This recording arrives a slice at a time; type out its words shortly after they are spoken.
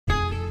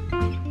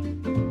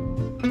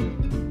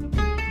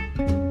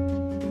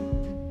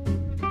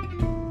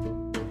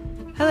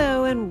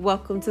and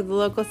welcome to the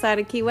local side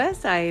of Key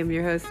West. I am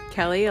your host,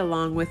 Kelly,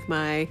 along with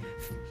my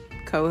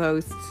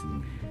co-host,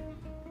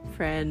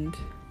 friend,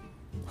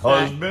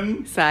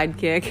 husband,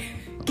 sidekick,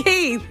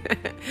 Keith.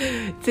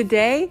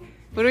 Today,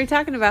 what are we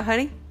talking about,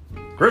 honey?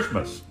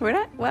 Christmas. We're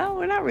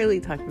not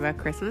really talking about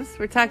Christmas.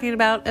 We're talking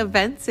about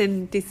events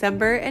in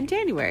December and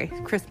January.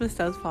 Christmas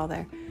does fall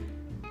there.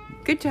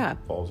 Good job.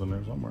 Falls in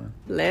there somewhere.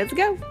 Let's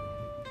go.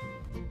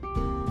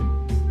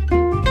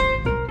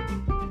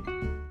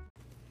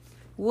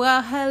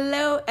 Well,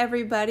 hello,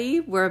 everybody.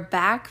 We're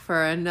back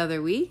for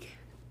another week.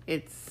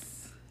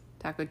 It's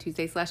Taco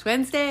Tuesday /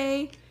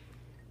 Wednesday.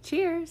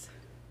 Cheers.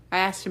 I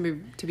asked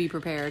him to be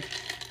prepared.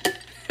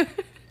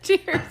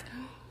 Cheers.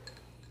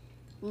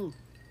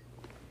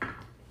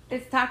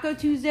 It's Taco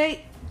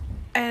Tuesday,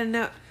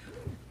 and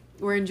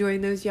we're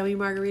enjoying those yummy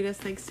margaritas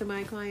thanks to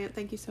my client.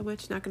 Thank you so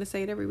much. Not going to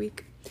say it every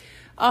week.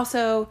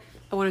 Also,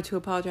 I wanted to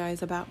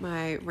apologize about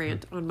my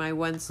rant on my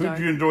 1-star.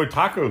 Who'd you enjoy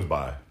tacos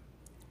by?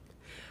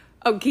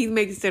 Oh, Keith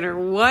makes dinner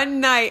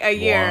one night a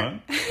year.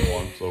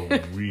 Once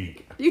a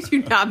week. You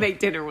do not make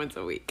dinner once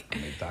a week. I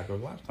made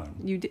tacos last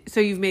time.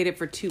 So you've made it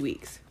for 2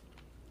 weeks.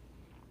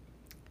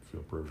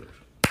 Feel privileged.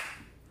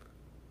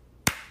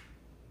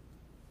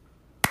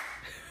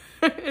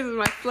 This is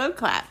my slow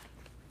clap.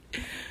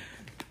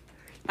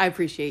 I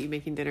appreciate you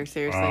making dinner,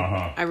 seriously.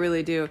 I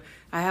really do.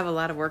 I have a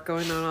lot of work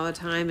going on all the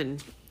time,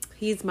 and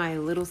he's my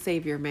little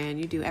savior, man.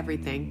 You do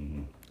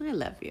everything. I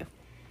love you.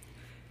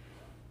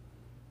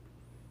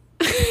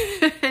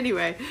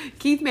 Anyway,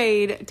 Keith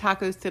made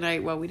tacos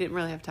tonight. Well, we didn't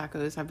really have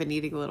tacos. I've been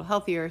eating a little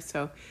healthier,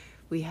 so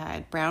we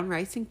had brown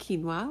rice and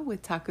quinoa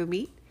with taco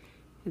meat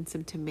and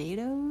some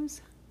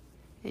tomatoes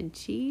and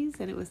cheese,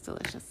 and it was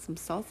delicious. Some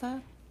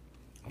salsa.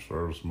 I'm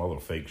sure there's some other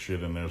fake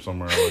shit in there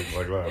somewhere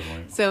like that.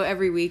 Right? So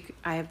every week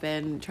I have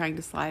been trying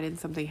to slide in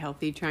something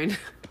healthy, trying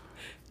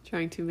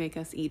to make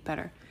us eat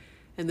better.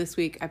 And this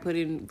week I put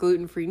in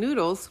gluten-free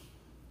noodles,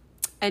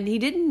 and he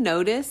didn't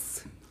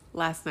notice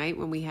last night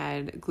when we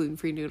had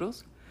gluten-free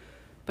noodles.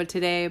 But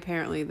today,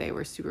 apparently, they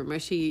were super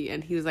mushy,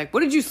 and he was like, what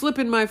did you slip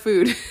in my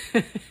food?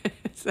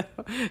 So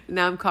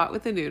now I'm caught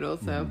with the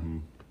noodles, so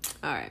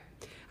all right.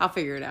 I'll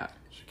figure it out.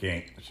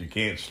 She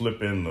can't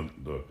slip in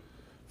the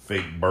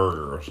fake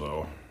burger or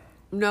so.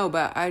 No,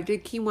 but I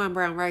did quinoa and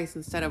brown rice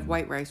instead of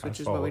white rice, which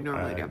is what we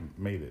normally do.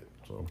 Made it,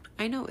 so.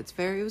 I know, it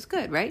was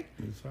good, right?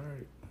 It's all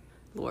right.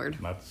 Lord.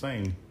 Not the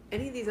same.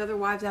 Any of these other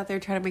wives out there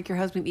try to make your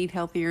husband eat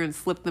healthier and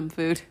slip them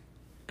food?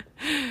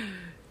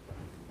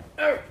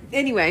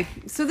 Anyway,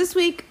 so this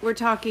week we're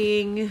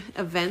talking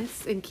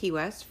events in Key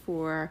West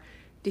for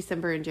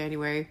December and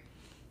January.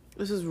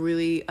 This is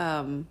really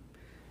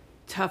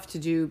tough to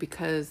do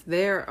because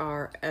there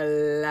are a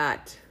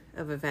lot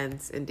of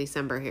events in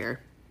December here.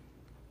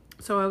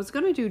 So I was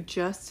going to do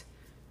just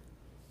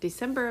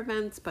December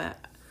events, but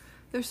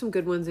there's some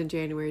good ones in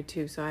January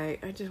too, so I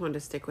just wanted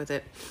to stick with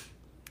it.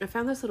 I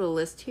found this little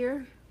list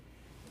here.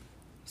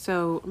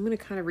 So I'm going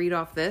to kind of read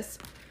off this.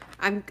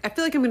 I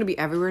feel like I'm going to be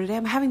everywhere today.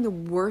 I'm having the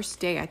worst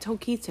day. I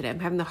told Keith today,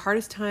 I'm having the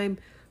hardest time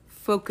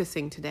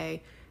focusing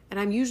today. And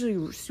I'm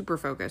usually super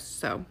focused.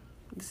 So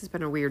this has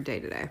been a weird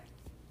day today.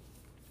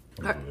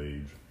 Comes with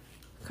age.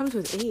 Comes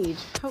with age.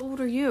 How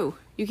old are you?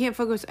 You can't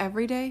focus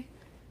every day?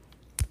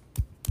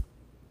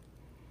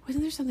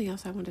 Wasn't there something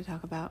else I wanted to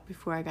talk about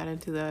before I got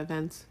into the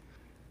events?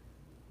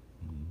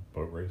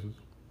 Boat races.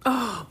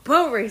 Oh,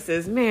 boat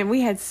races. Man,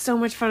 we had so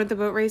much fun at the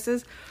boat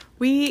races.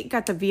 We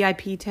got the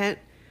VIP tent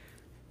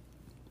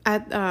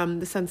at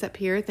the Sunset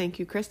Pier. Thank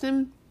you,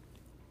 Kristen.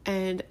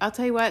 And I'll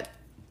tell you what,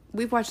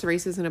 we've watched the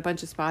races in a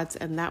bunch of spots,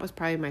 and that was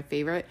probably my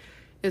favorite.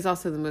 It was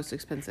also the most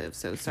expensive,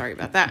 so sorry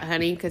about that,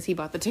 honey, because he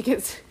bought the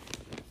tickets.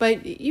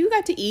 But you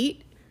got to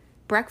eat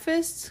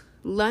breakfast,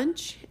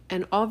 lunch,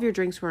 and all of your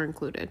drinks were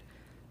included.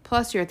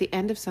 Plus, you're at the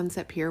end of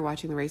Sunset Pier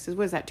watching the races.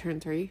 What is that, turn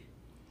 3?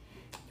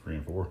 3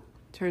 and 4.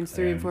 Turns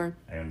 3 and 4.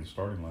 And the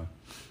starting line.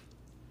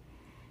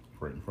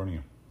 It's right in front of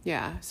you.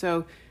 Yeah,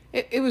 so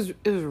it was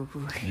really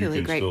great.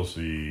 You can still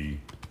see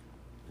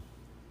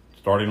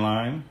starting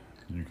line.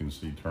 You can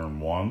see turn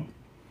 1.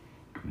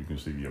 You can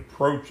see the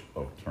approach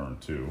of turn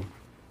 2.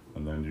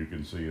 And then you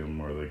can see them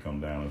where they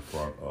come down in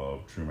front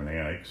of Truman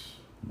Annex,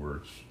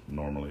 which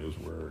normally is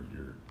where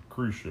your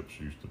cruise ships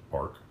used to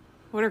park.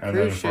 What are and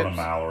cruise ships? And then in front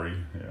of Mallory,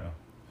 yeah.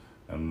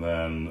 And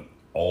then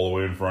all the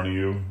way in front of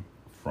you,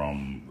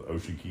 from the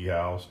Ocean Key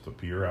House to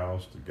Pier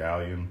House to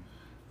Galleon,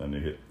 then they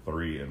hit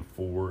 3 and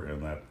 4,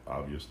 and that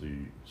obviously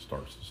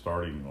starts the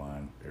starting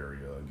line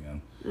area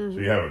again. So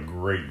you have a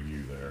great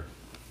view there.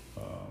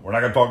 We're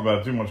not going to talk about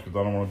it too much because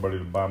I don't want anybody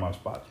to buy my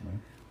spots,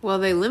 man. Well,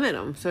 they limit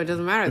them, so it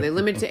doesn't matter. They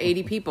limit to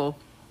 80 people.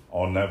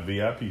 On that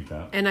VIP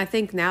tent. And I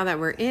think now that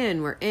we're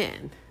in.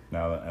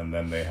 And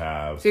then they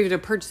have... So you have to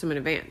purchase them in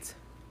advance.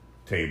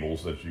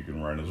 Tables that you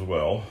can rent as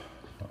well,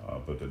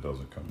 but that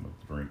doesn't come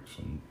with drinks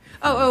and...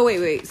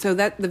 Wait. So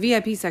the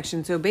VIP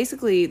section, so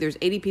basically there's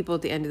 80 people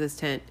at the end of this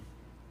tent.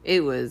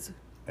 It was...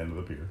 End of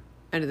the pier.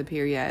 End of the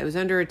pier, yeah. It was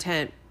under a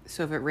tent,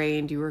 so if it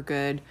rained, you were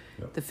good.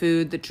 Yep. The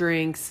food, the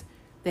drinks.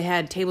 They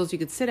had tables you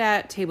could sit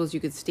at, tables you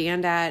could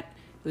stand at.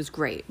 It was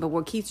great. But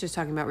what Keith's just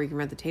talking about, where you can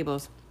rent the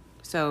tables,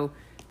 so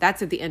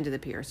that's at the end of the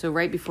pier. So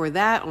right before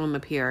that on the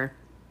pier,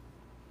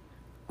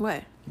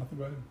 what? Nothing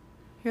bad.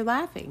 You're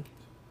laughing.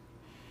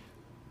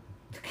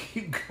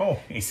 Keep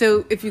going.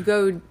 So if you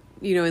go,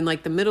 in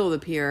like the middle of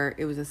the pier,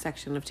 it was a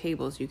section of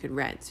tables you could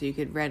rent. So you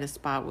could rent a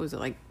spot. What was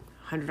it, like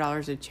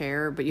 $100 a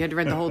chair? But you had to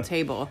rent the whole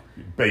table.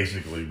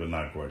 Basically, but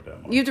not quite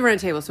that much. You have to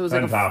rent a table. So it was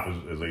 10 like top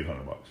is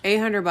 $800.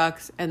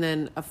 $800, and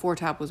then a 4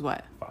 top was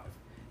what?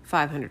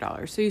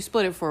 $500. So you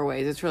split it 4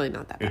 ways. It's really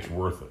not that bad. It's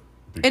worth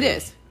it. It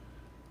is.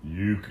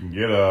 You can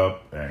get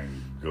up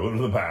and go to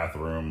the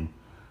bathroom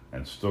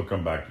and still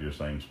come back to your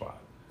same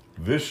spot.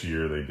 This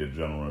year they did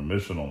general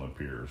admission on the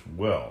pier as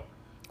well.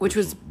 Which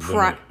was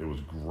it was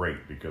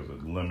great because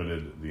it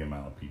limited the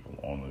amount of people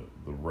on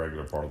the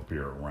regular part of the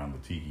pier around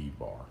the tiki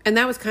bar. And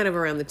that was kind of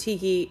around the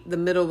tiki. The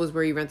middle was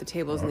where you rent the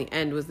tables, and the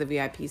end was the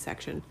VIP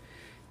section.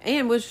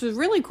 And which was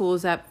really cool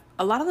is that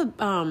a lot of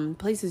the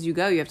places you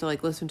go, you have to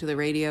like listen to the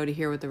radio to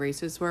hear what the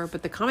races were,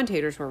 but the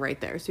commentators were right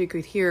there, so you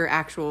could hear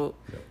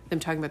them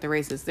talking about the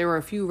races. There were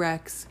a few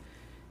wrecks.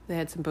 They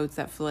had some boats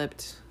that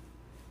flipped.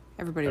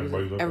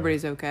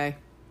 Everybody's okay.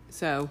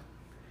 So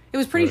it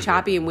was pretty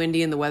choppy and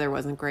windy, and the weather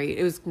wasn't great.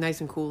 It was nice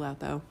and cool out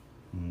though.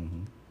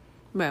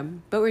 Mm-hmm.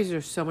 Boat races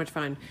are so much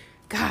fun.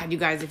 God, you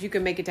guys, if you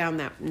could make it down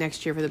that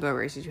next year for the boat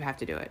races, you have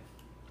to do it.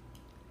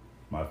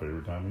 My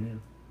favorite time of year.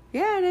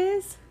 Yeah, it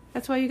is.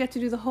 That's why you got to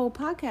do the whole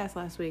podcast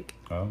last week.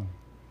 Oh.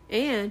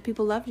 And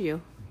people loved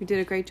you. You did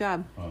a great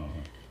job. Uh-huh.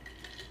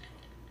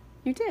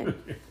 You did.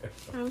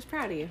 I was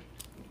proud of you.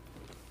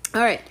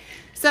 All right.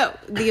 So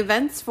the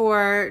events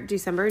for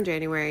December and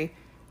January,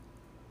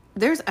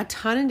 there's a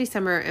ton in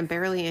December and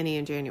barely any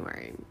in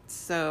January.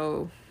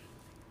 So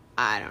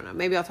I don't know.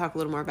 Maybe I'll talk a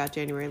little more about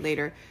January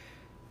later.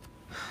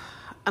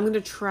 I'm going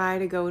to try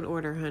to go in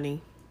order,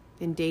 honey,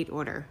 in date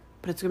order.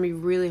 But it's going to be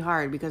really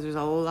hard because there's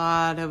a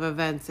lot of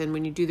events. And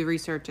when you do the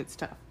research, it's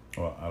tough.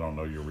 Well, I don't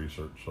know your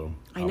research, so...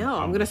 I know.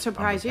 I'm going to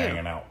surprise you.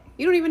 Hanging out.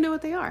 You don't even know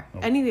what they are.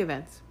 Nope. Any of the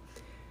events.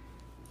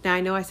 Now,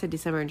 I know I said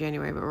December and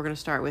January, but we're going to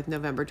start with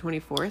November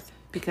 24th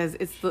because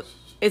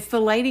it's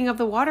the lighting of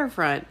the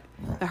waterfront,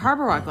 the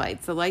Harbor Walk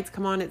lights. The lights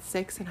come on at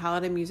 6 and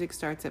holiday music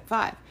starts at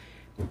 5.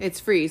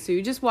 It's free, so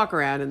you just walk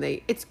around and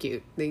it's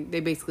cute. They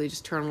basically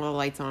just turn little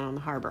lights on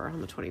the harbor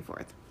on the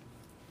 24th.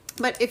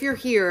 But if you're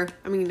here,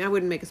 I mean, I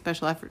wouldn't make a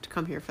special effort to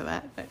come here for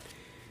that, but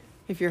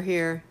if you're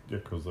here... Yeah,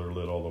 because they're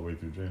lit all the way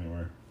through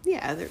January.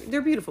 Yeah,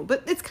 they're beautiful.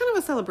 But it's kind of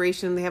a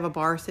celebration. They have a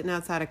bar sitting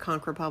outside of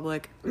Conch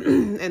Republic,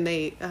 and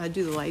they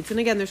do the lights.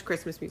 And again, there's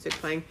Christmas music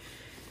playing.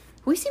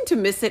 We seem to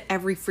miss it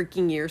every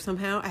freaking year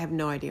somehow. I have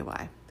no idea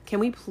why. Can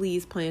we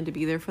please plan to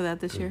be there for that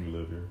this year? We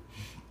live here.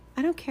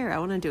 I don't care. I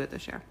want to do it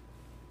this year.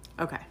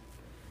 Okay.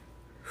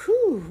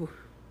 Whew.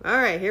 All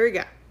right, here we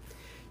go.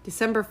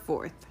 December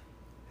 4th.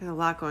 There's a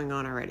lot going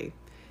on already.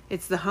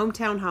 It's the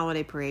Hometown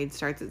Holiday Parade.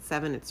 Starts at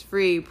 7. It's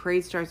free.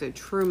 Parade starts at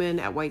Truman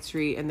at White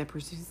Street and then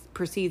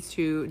proceeds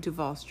to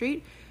Duval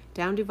Street,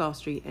 down Duval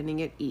Street,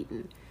 ending at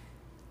Eaton.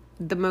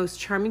 The most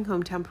charming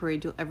hometown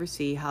parade you'll ever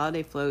see.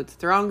 Holiday floats,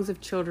 throngs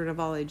of children of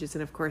all ages,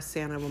 and of course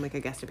Santa will make a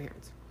guest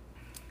appearance.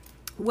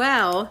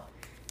 Well,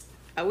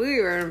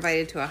 we were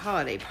invited to a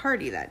holiday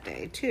party that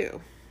day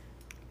too.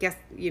 Guess,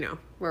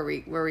 where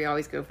we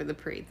always go for the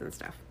parades and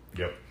stuff.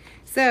 Yep.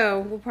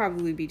 So we'll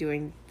probably be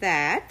doing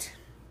that.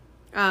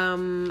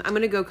 I'm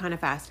going to go kind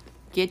of fast.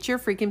 Get your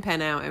freaking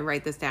pen out and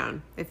write this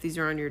down if these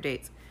are on your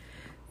dates.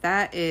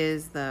 That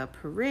is the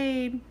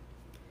parade.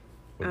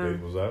 What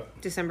date was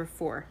that? December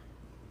 4th.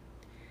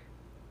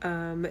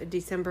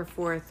 December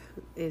 4th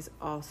is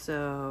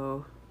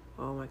also...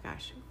 Oh my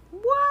gosh.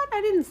 What?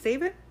 I didn't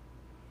save it?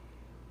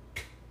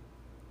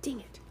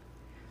 Dang it.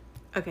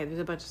 Okay, there's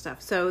a bunch of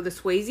stuff. So the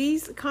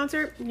Swayzes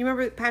concert. You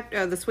remember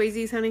the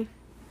Swayzes, honey?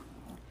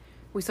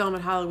 We saw him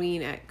at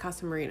Halloween at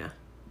Casa Marina.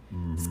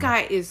 Mm-hmm. This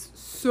guy is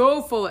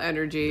so full of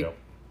energy. Yep.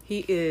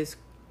 He is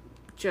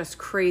just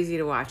crazy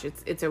to watch.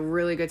 It's a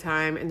really good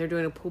time, and they're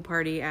doing a pool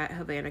party at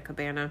Havana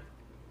Cabana.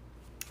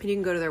 And you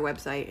can go to their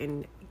website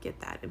and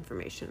get that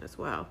information as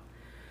well.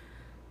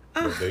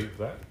 What date is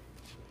that?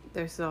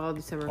 There's all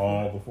December 4th.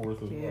 All the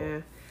 4th as well.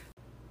 Yeah.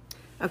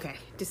 Okay,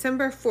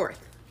 December 4th.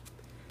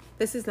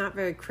 This is not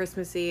very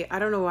Christmassy. I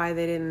don't know why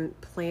they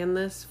didn't plan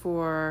this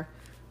for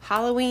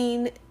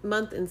Halloween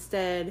month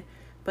instead.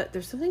 But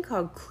there's something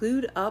called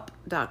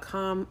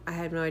cluedup.com. I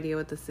have no idea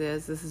what this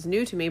is. This is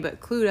new to me, but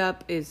Clued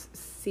Up is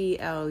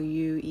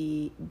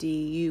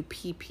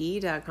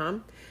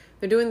CLUEDUPP.com.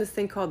 They're doing this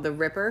thing called The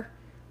Ripper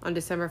on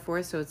December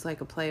 4th, so it's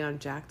like a play on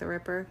Jack the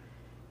Ripper.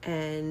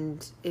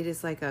 And it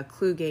is like a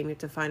clue game. You have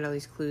to find all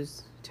these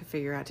clues to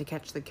figure out to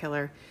catch the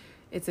killer.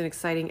 It's an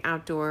exciting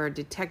outdoor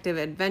detective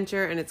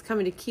adventure, and it's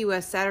coming to Key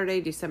West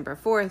Saturday, December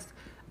 4th.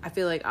 I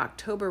feel like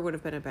October would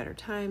have been a better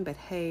time, but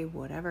hey,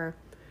 whatever.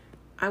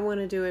 I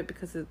want to do it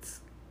because it's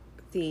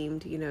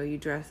themed. You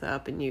dress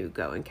up and you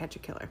go and catch a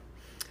killer.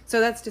 So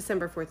that's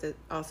December 4th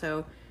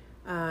also.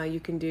 You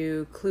can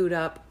do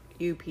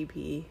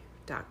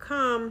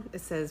cluedup.upp.com. It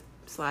says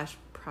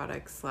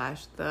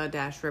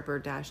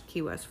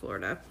 /products/the-ripper-Key West,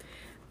 Florida.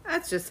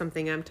 That's just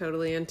something I'm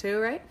totally into,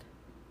 right?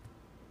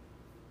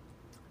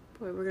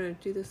 Boy, we're going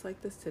to do this like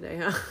this today,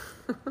 huh?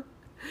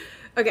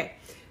 Okay.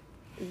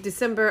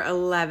 December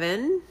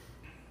 11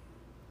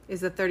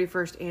 is the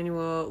 31st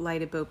annual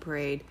Lighted Boat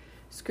Parade.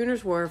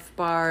 Schooner's Wharf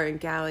Bar and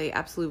Galley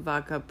Absolute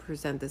Vodka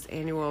present this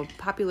annual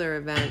popular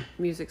event.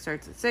 Music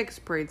starts at 6,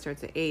 parade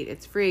starts at 8.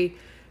 It's free.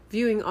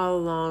 Viewing all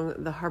along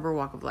the Harbor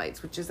Walk of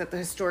Lights, which is at the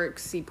historic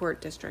Seaport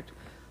District.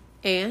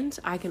 And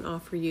I can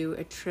offer you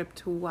a trip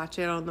to watch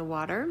it on the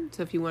water.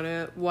 So if you want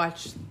to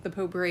watch the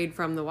boat parade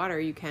from the water,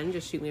 you can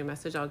just shoot me a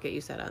message. I'll get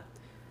you set up.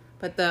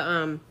 But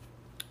the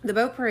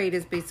boat parade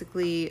is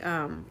basically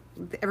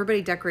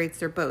everybody decorates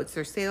their boats,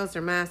 their sails,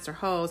 their masts, their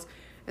hulls,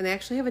 and they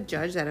actually have a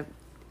judge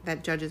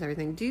that judges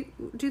everything.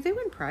 Do they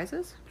win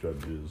prizes?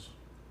 Judges.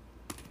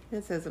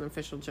 It says an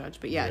official judge,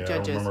 but yeah, I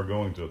judges. remember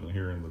going to it and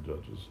hearing the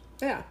judges.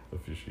 Yeah.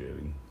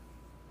 Officiating.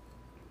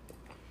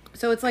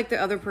 So it's like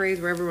the other parades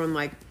where everyone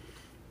like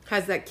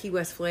has that Key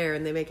West flair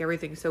and they make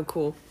everything so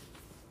cool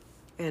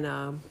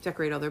and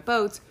decorate all their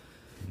boats.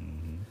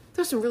 Mm-hmm.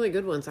 There's some really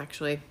good ones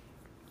actually.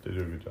 They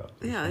do a good job.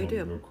 Yeah, they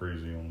do. Go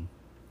crazy on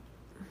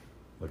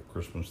like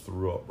Christmas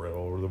threw up right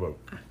all over the boat.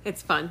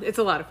 It's fun. It's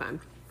a lot of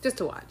fun just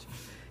to watch.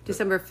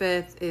 December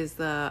 5th is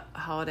the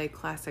Holiday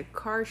Classic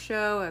Car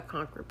Show at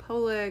Concord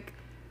Public.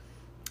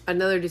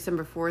 Another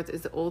December 4th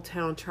is the Old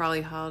Town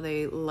Trolley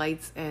Holiday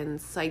Lights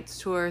and Sights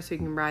Tour, so you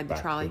can ride the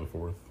trolley. To the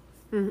 4th.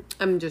 Mm-hmm.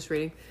 I'm just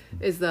reading.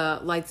 Is the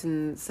Lights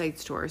and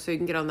Sights Tour, so you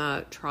can get on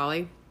the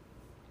trolley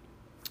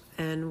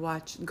and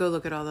go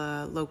look at all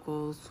the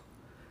locals'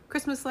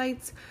 Christmas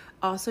lights.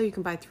 Also, you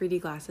can buy 3D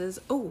glasses.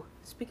 Oh,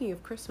 speaking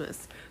of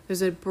Christmas,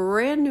 there's a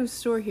brand new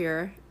store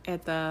here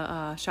at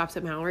the Shops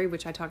at Mallory,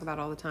 which I talk about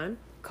all the time,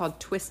 called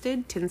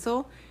Twisted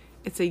Tinsel.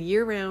 It's a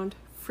year-round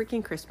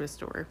freaking Christmas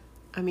store.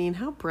 I mean,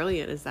 how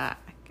brilliant is that?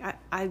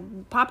 I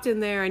popped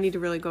in there. I need to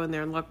really go in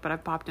there and look, but I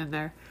popped in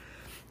there.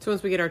 So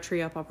once we get our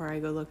tree up, I'll probably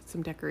go look at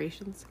some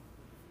decorations.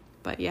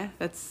 But yeah,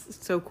 that's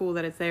so cool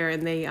that it's there.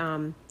 And they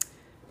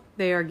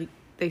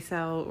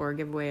sell or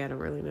give away, I don't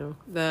really know,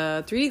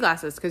 the 3D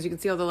glasses, because you can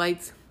see all the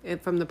lights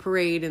from the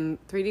parade in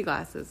 3D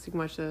glasses. You can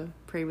watch the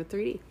parade with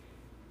 3D.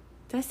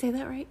 Did I say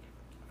that right?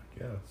 I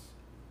guess.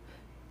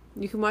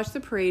 You can watch the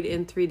parade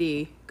in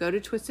 3D, go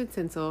to Twisted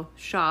Tinsel,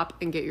 shop,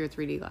 and get your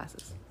 3D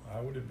glasses. Why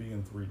would it be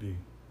in 3D?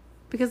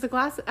 Because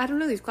I don't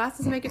know, these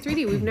glasses make it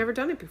 3D. We've never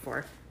done it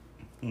before.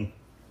 I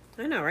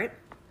know, right?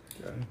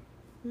 Okay.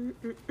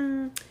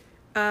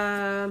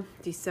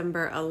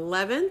 December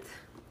 11th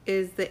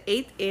is the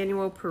 8th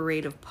annual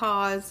Parade of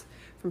Paws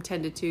from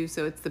 10 to 2,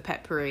 so it's the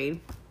pet parade,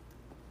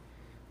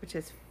 which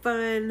is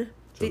fun.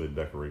 So they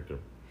decorate their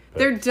pets.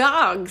 They're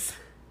dogs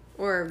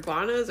or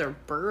iguanas or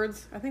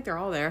birds. I think they're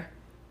all there.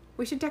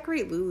 We should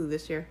decorate Lulu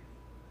this year.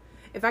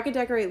 If I could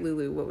decorate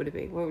Lulu, what would it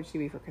be? What would she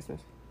be for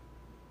Christmas?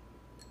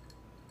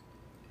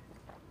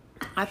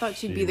 I thought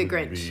she'd be the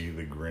Grinch. She would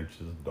be the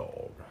Grinch's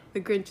dog. The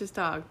Grinch's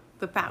dog.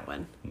 The fat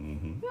one.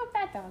 Mm-hmm. You're a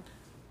fat dog.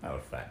 Not a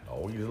fat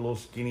dog. He's a little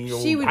skinny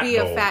old She would be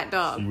dog. a fat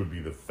dog. She would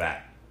be the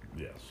fat,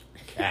 yes,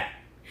 cat.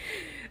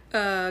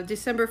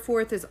 December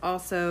 4th is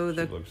also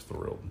She looks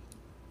thrilled.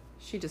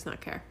 She does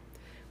not care.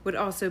 Would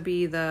also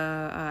be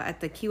at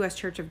the Key West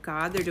Church of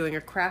God. They're doing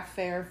a craft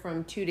fair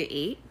from 2 to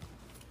 8.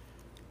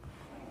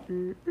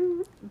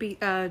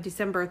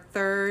 December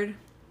 3rd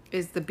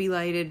is the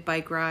Belighted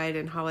Bike Ride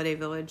in Holiday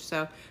Village.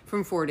 So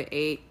from 4 to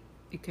 8,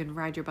 you can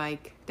ride your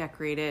bike,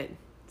 decorate it.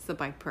 It's the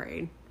bike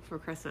parade for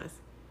Christmas.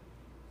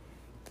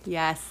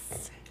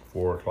 Yes.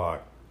 4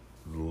 o'clock,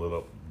 lit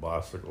up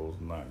bicycles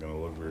not going to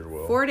look very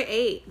well. 4 to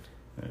 8.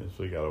 Yeah,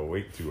 so you got to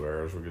wait 2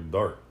 hours. It'll get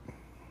dark.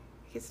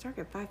 It gets dark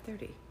at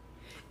 5:30.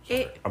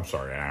 I'm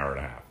sorry, an hour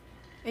and a half.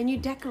 And you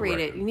decorate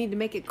it. You need to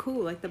make it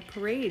cool, like the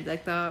parade,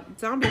 like the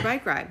zombie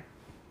bike ride.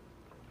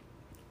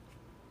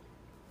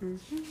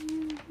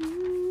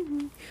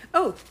 Mm-hmm.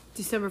 Oh,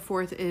 December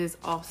 4th is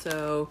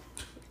also...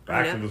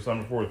 Back to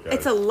December 4th, guys.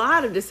 It's a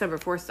lot of December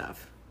 4th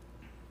stuff.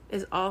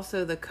 Is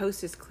also the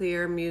Coast is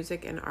Clear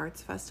Music and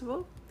Arts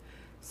Festival.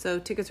 So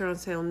tickets are on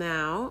sale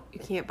now. You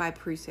can't buy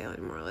pre-sale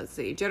anymore. Let's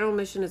see. General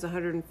admission is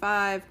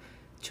 $105.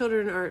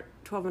 Children are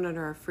 12 and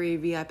under are free.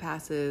 VI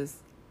passes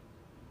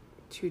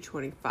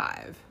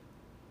 $225.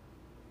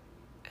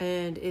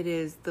 And it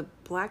is the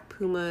Black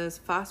Pumas,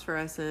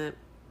 Phosphorescent,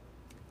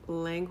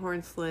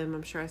 Langhorne Slim,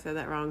 I'm sure I said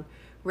that wrong,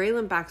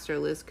 Raylan Baxter,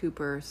 Liz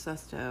Cooper,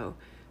 Susto.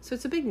 So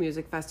it's a big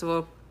music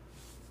festival.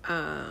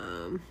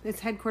 It's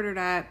headquartered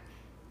at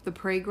the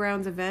Parade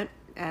Grounds event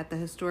at the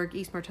historic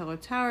East Martello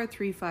Tower,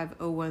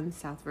 3501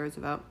 South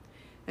Roosevelt.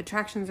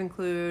 Attractions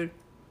include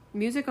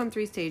music on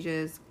 3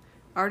 stages,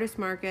 artist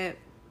market,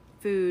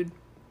 food,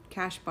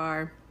 cash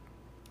bar.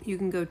 You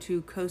can go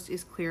to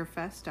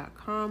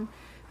coastisclearfest.com.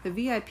 The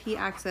VIP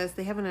access,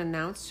 they haven't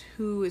announced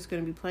who is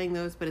going to be playing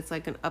those, but it's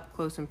like an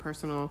up-close and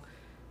personal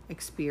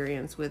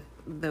experience with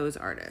those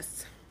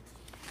artists.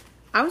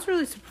 I was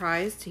really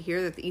surprised to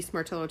hear that the East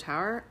Martello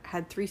Tower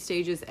had 3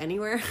 stages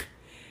anywhere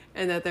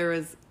and that there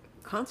was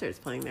concerts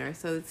playing there.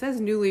 So it says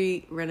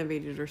newly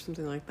renovated or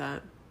something like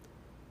that.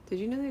 Did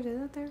you know they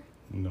did that there?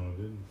 No, I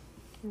didn't.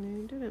 No,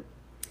 you didn't.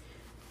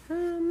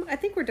 I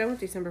think we're done with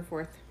December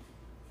 4th.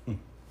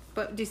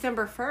 But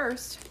December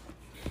 1st,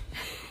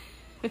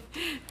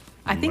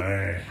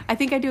 Man. I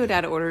think I do it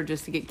out of order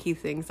just to get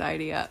Keith's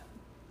anxiety up.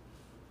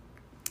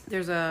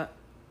 There's a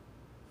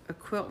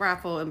quilt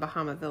raffle in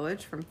Bahama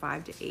Village from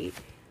 5 to 8.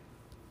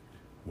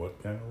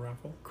 What kind of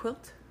raffle?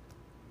 Quilt?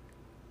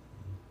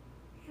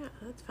 Yeah,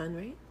 that's fun,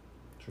 right?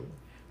 Sure.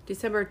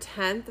 December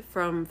 10th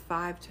from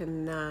 5 to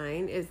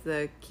 9 is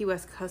the Key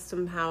West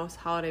Custom House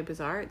Holiday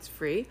Bazaar. It's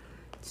free.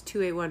 It's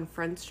 281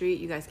 Front Street.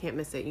 You guys can't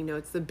miss it. You know,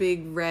 it's the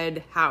big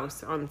red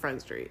house on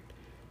Front Street.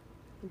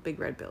 Big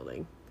red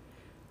building.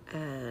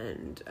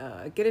 And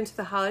get into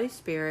the holiday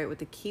spirit with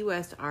the Key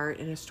West Art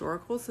and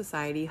Historical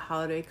Society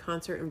Holiday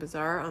Concert and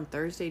Bazaar on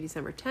Thursday,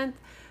 December 10th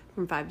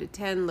from 5 to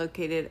 10,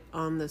 located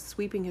on the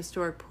sweeping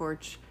historic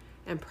porch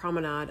and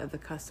promenade of the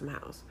Custom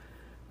House.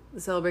 The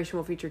celebration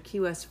will feature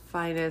Key West's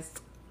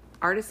finest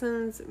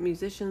artisans,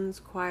 musicians,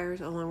 choirs,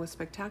 along with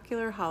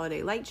spectacular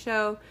holiday light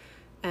show,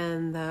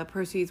 and the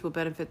proceeds will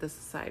benefit the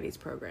Society's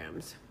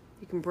programs.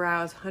 You can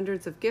browse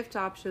hundreds of gift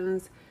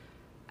options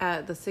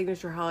at the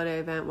signature holiday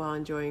event while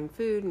enjoying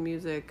food,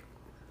 music,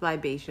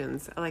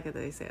 libations. I like how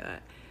they say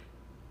that.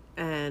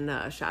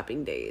 And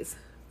shopping days.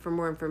 For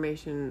more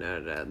information,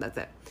 that's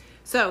it.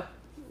 So,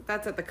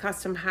 that's at the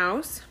Custom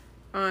House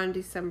on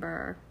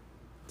December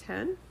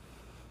 10.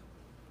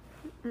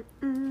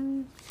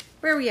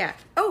 Where are we at?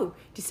 Oh,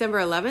 December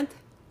 11th.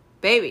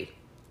 Baby.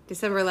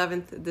 December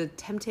 11th, the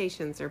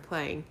Temptations are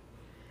playing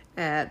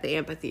at the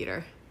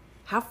amphitheater.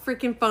 How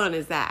freaking fun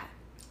is that?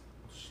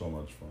 So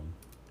much fun.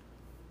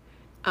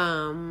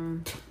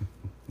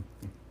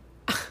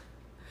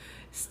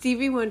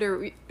 Stevie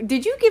Wonder,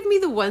 did you give me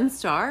the 1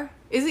 star?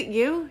 Is it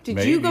you?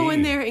 Did you go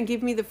in Maybe. there and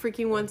give me the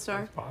freaking 1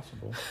 star? It's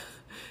possible.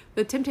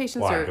 The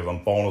Temptations Why? are Because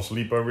I'm falling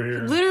asleep over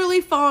here? literally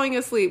falling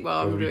asleep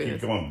while I'm Because we doing keep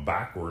this. going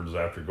backwards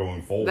after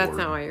going forward. That's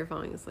not why you're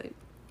falling asleep.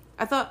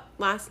 I thought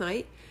last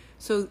night,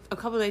 so a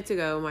couple nights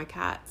ago, my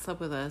cat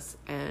slept with us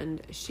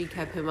and she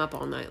kept him up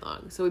all night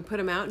long. So we put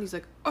him out and he's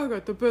like, I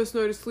got the best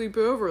night of sleep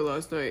ever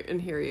last night.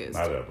 And here he is.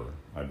 Not ever.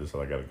 I just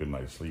said I got a good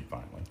night's sleep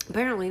finally.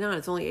 Apparently not.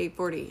 It's only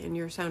 8:40 and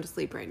you're sound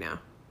asleep right now.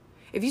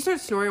 If you start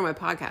snoring on my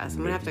podcast,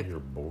 I'm going to have Maybe to... You're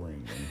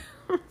boring.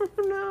 Then.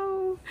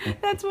 No,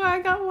 that's why I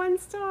got 1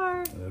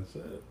 star. That's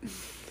it.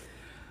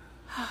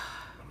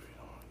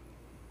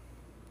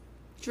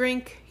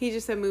 Drink. He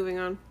just said moving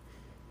on.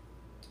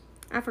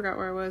 I forgot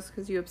where I was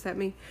because you upset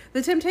me.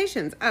 The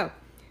Temptations. Oh,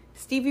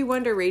 Stevie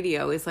Wonder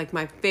Radio is like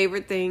my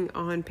favorite thing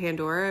on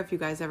Pandora if you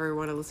guys ever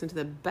want to listen to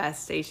the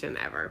best station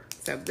ever.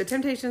 So the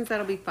Temptations,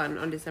 that'll be fun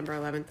on December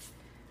 11th.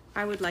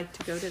 I would like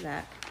to go to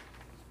that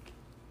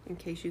in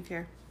case you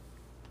care.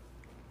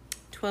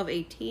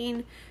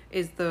 12:18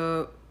 is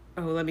the...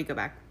 Oh, let me go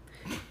back.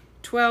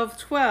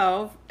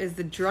 12:12 is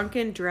the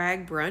Drunken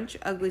Drag Brunch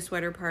Ugly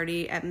Sweater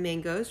Party at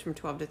Mango's from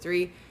 12 to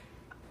 3.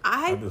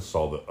 I just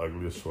saw the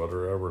ugliest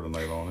sweater ever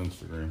tonight on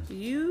Instagram.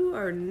 You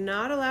are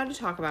not allowed to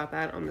talk about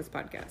that on this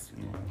podcast.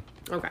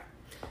 No. Okay.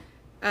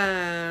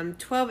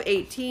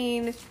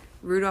 12:18,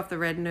 Rudolph the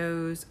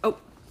Red-Nosed. Oh,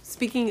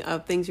 speaking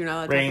of things you're not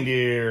allowed to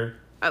Reindeer.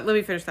 let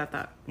me finish that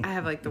thought. I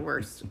have like the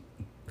worst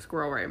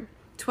squirrel brain.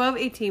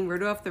 12:18,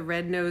 Rudolph the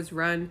Red-Nosed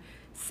Run,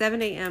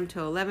 7 a.m. to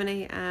 11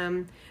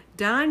 a.m.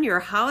 Don your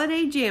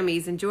holiday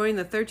jammies and join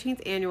the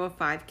 13th annual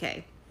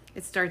 5K.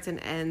 It starts and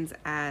ends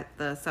at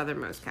the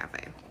Southernmost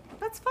Cafe.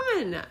 That's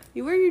fun.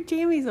 You wear your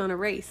jammies on a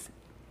race.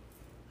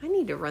 I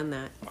need to run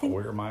that. I'll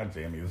wear my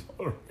jammies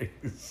on a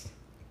race.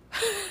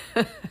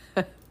 Where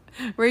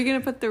are you going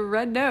to put the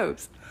red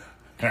nose?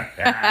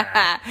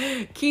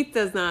 Keith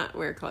does not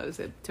wear clothes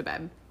to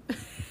bed.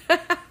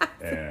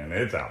 And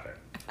it's out there.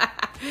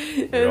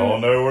 We all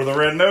know where the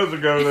red nose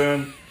would go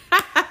then.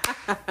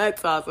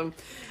 That's awesome.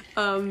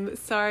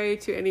 Sorry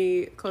to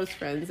any close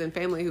friends and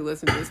family who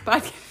listen to this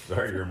podcast.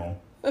 Sorry, your mom.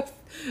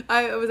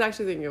 I was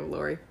actually thinking of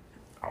Lori.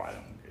 Oh, I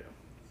don't care.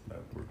 No,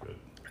 we're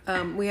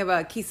good. We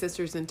have Keith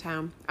sisters in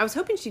town. I was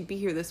hoping she'd be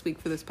here this week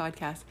for this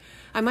podcast.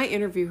 I might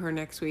interview her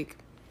next week.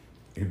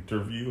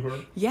 Interview her?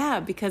 Yeah,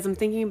 because I'm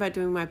thinking about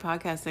doing my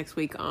podcast next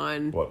week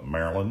on What,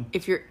 Maryland?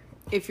 if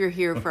you're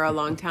here for a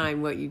long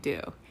time, what you do,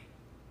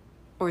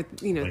 or I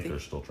think they're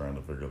still trying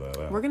to figure that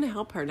out. we're gonna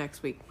help her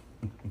next week.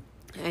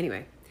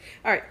 Anyway,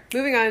 all right,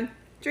 moving on.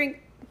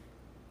 Drink.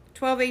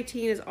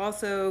 12:18 is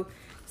also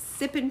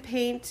Sip and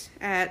Paint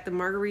at the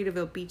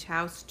Margaritaville Beach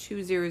House,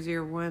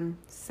 2001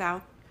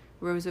 South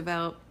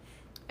Roosevelt.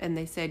 And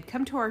they said,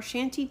 come to our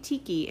shanty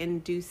tiki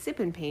and do Sip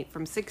and Paint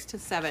from 6 to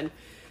 7.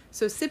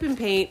 So Sip and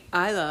Paint,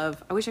 I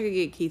love. I wish I could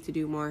get Keith to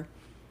do more.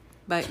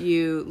 But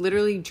you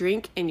literally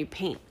drink and you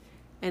paint.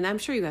 And I'm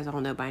sure you guys all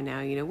know by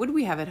now, what do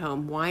we have at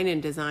home? Wine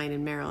and Design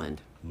in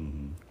Maryland.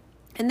 Mm-hmm.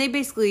 And they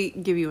basically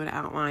give you an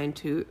outline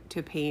to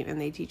paint, and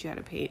they teach you how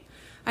to paint.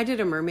 I did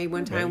a mermaid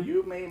one time.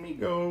 You made me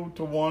go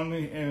to one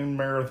in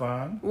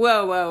Marathon.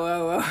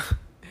 Whoa.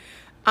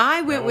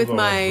 I went with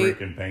my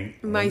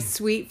paint.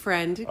 sweet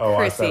friend, Chrissy.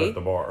 I sat at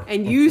the bar.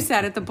 And you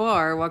sat at the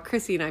bar while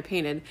Chrissy and I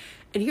painted.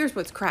 And here's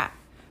what's crap.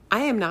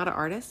 I am not an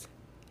artist.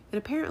 And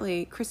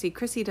apparently,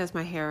 Chrissy does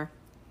my hair.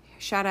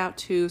 shout out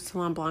to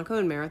Salon Blanco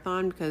and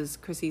Marathon because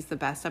Chrissy's the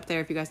best up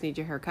there. If you guys need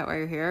your hair cut while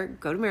you're here,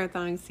 go to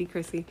Marathon and see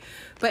Chrissy.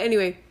 But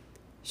anyway,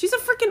 she's a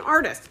freaking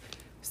artist.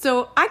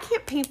 So I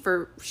can't paint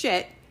for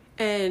shit.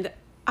 And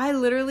I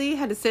literally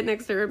had to sit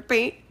next to her and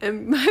paint.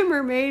 And my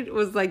mermaid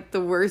was like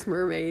the worst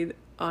mermaid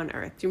on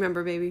earth. Do you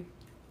remember, baby?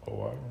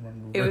 Oh, I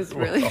remember. It was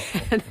really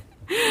bad.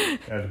 I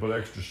had to put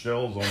extra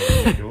shells on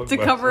it to, to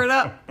cover it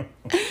up.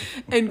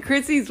 And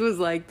Chrissy's was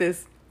like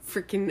this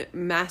freaking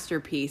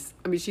masterpiece.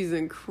 I mean, she's an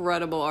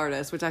incredible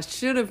artist, which I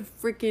should have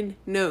freaking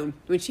known.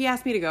 When she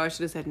asked me to go, I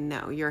should have said,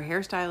 no, you're a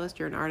hairstylist,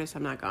 you're an artist,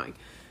 I'm not going.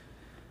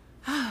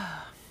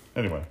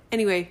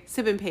 Anyway,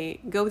 sip and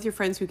paint. Go with your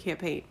friends who can't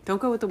paint.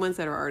 Don't go with the ones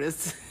that are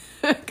artists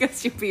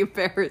because you'll be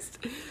embarrassed.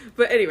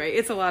 But anyway,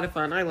 it's a lot of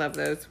fun. I love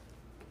those.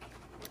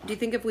 Do you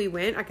think if we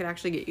went, I could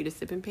actually get you to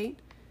sip and paint?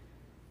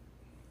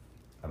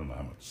 I don't know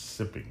how much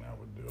sipping I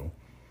would do.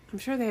 I'm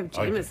sure they have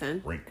Jameson.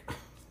 Drink.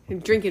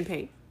 Drink and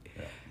paint.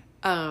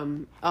 Yeah.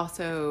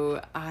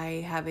 Also,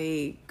 I have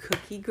a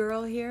cookie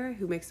girl here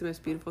who makes the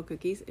most beautiful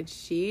cookies, and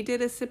she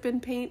did a sip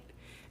and paint,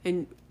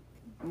 and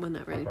well,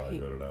 not really I'll probably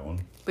paint, go to that one.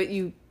 but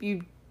you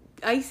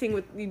icing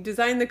with you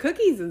designed the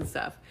cookies and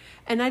stuff,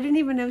 and I didn't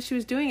even know she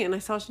was doing it, and I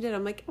saw she did.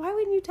 I'm like, why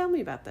wouldn't you tell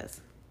me about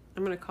this?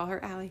 I'm gonna call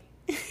her Allie.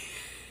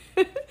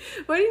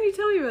 Why didn't you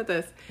tell me about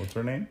this? What's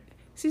her name?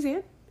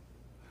 Suzanne.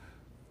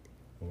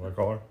 What do I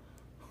call her?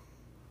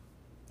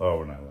 Oh,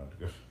 we're not allowed to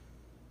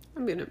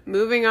go.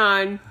 Moving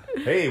on.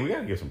 Hey, we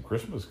gotta get some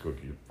Christmas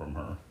cookies from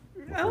her.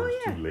 Oh,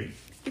 It's yeah. too late.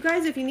 You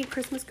guys, if you need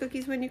Christmas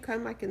cookies when you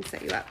come, I can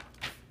set you up.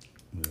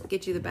 Yeah.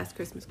 Get you the best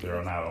Christmas cookies. They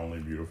are not only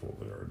beautiful,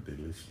 they are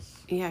delicious.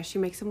 Yeah, she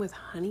makes them with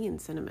honey and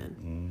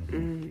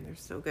cinnamon. They're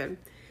so good.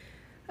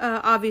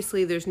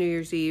 Obviously, there's New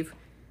Year's Eve.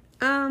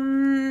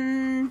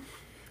 New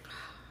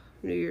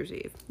Year's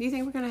Eve. Do you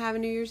think we're going to have a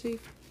New Year's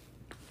Eve?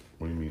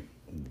 What do you mean,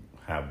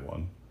 have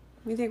one?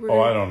 You think we're Oh,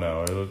 gonna... I don't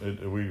know.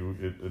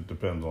 It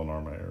depends on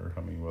our mayor.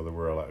 I mean, whether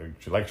we're allowed.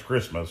 She likes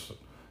Christmas,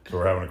 so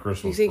we're having a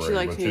Christmas You think parade. she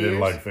likes But New she didn't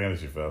Year's? like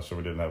Fantasy Fest, so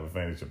we didn't have a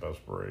Fantasy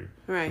Fest parade.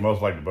 Right. She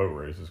most liked the boat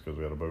races because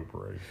we had a boat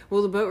parade.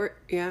 Well, the boat...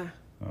 Yeah.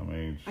 I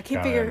mean, I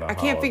can't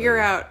figure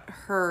out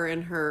her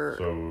and her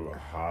So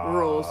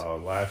rules.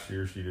 Last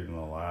year she didn't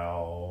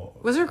allow.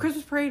 Was there a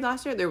Christmas parade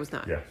last year? There was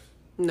not. Yes.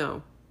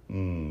 No. Yeah, I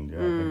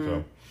think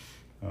so.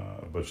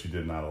 But she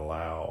did not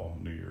allow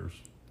New Year's.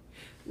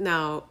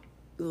 Now,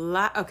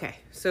 okay.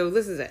 So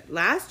this is it.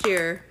 Last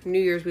year, New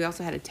Year's, we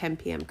also had a 10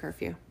 p.m.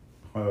 curfew.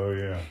 Oh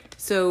yeah.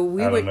 So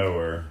we Out went of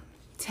nowhere.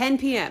 10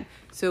 p.m.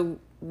 So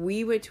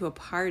we went to a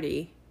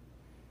party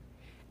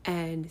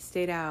and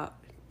stayed out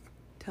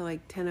till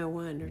like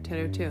 10:01 or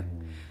 10:02,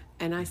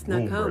 and I snuck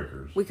Rule home.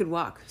 breakers. We could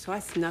walk, so I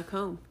snuck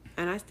home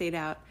and I stayed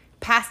out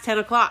past 10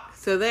 o'clock.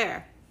 So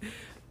there.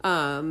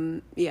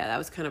 Yeah, that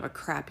was kind of a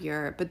crap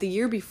year. But the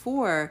year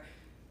before,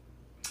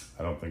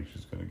 I don't think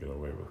she's going to get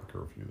away with the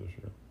curfew this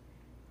year.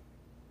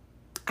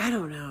 I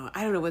don't know.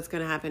 I don't know what's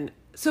going to happen.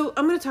 So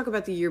I'm going to talk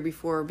about the year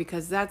before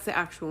because that's the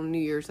actual New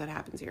Year's that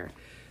happens here.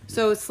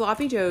 So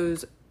Sloppy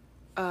Joe's,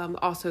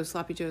 also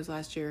Sloppy Joe's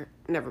last year.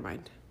 Never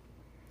mind.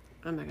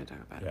 I'm not going to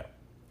talk about it. Yeah.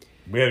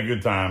 We had a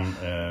good time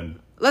in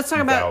Let's talk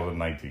about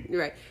 2019.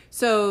 right.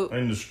 So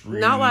In the streets,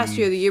 not last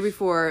year, the year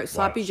before,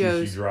 Sloppy watched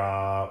Joe's. Sushi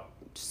drop.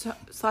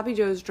 Sloppy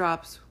Joe's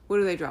drops. What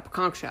do they drop? A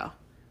conch shell,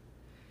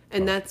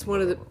 and that's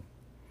one of the.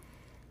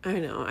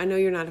 I know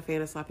you're not a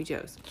fan of Sloppy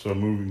Joe's. So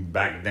moving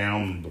back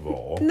down the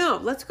ball. No,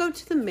 let's go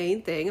to the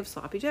main thing of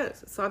Sloppy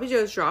Joe's. Sloppy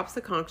Joe's drops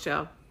the conch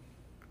shell,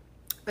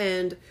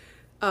 and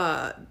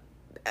a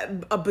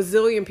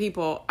bazillion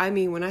people. I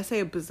mean, when I say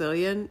a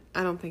bazillion,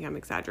 I don't think I'm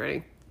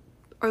exaggerating.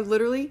 Are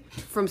literally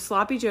from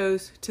Sloppy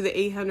Joe's to the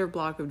 800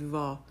 block of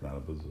Duval. Not a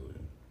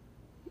bazillion.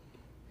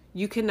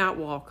 You cannot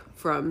walk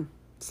from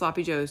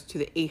Sloppy Joe's to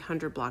the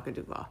 800 block of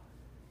Duval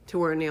to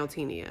where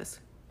Nailtini is.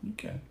 You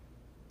can.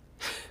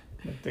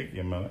 It'll take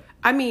you a minute.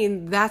 I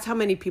mean, that's how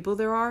many people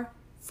there are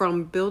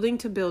from building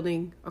to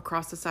building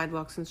across the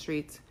sidewalks and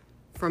streets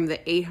from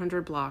the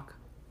 800 block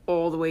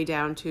all the way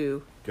down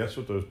to... Guess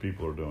what those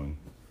people are doing?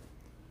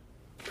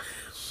 Wait.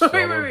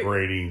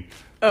 Celebrating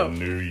the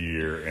new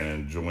year and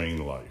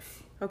enjoying life.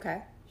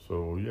 Okay.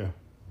 So yeah,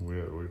 we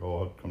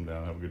all have to come down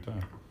and have a good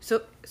time.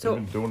 So We've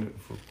been doing it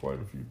for quite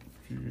a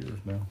few years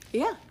now.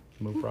 yeah.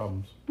 No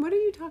problems. What are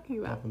you talking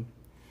about? Nothing.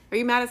 Are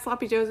you mad at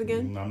Sloppy Joe's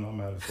again? I'm not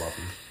mad at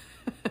Sloppy.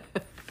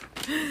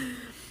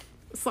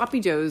 Sloppy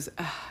Joe's.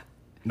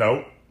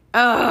 No.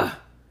 Ugh.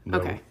 No.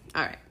 Okay.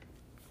 All right.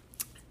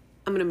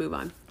 I'm going to move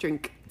on.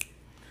 Drink.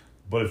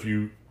 But if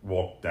you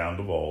walk down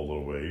Duval a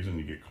little ways and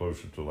you get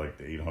closer to like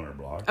the 800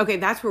 block. Okay,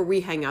 that's where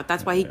we hang out.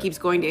 That's why he keeps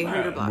going to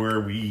 800 block.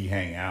 Where we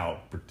hang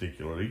out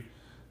particularly.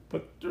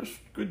 But there's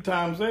good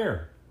times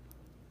there.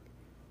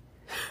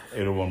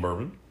 801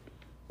 Bourbon.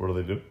 What do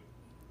they do?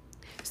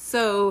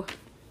 So,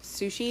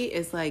 Sushi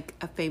is like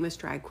a famous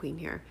drag queen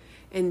here.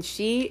 And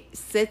she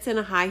sits in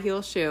a high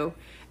heel shoe.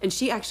 And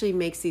she actually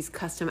makes these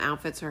custom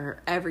outfits for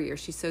her every year.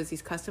 She sews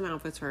these custom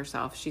outfits for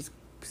herself. She's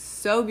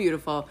so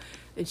beautiful.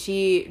 And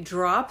she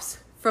drops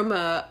from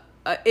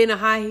in a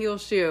high heel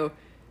shoe.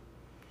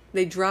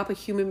 They drop a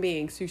human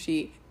being,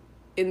 Sushi,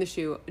 in the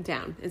shoe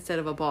down instead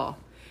of a ball.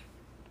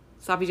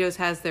 Sloppy Joe's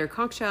has their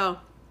conch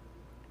shell.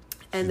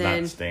 And She's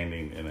then not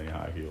standing in a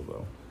high heel,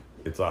 though.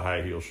 It's a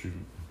high heel shoe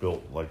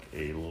built like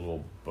a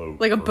little boat.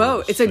 like a for her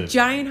boat. to It's a sit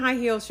giant in. high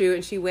heel shoe,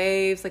 and she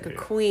waves like a Yeah.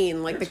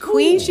 queen, like It's the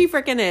queen cool. she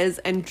freaking is,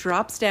 and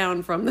drops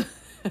down from the...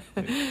 It's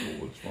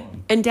cool. It's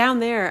fun. And down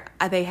there,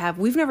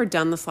 we've never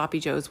done the Sloppy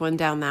Joe's one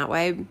down that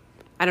way.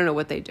 I don't know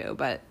what they do,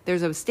 but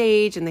there's a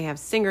stage and they have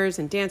singers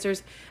and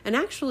dancers. And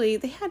actually,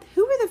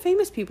 who were the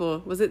famous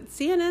people? Was it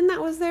CNN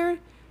that was there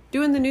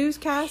doing the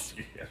newscast?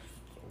 Yes.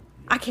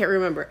 I can't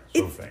remember.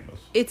 So famous.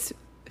 It's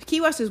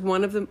Key West is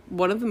one of the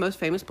most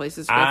famous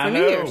places to go I for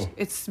New know. Year's.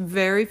 It's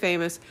very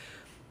famous.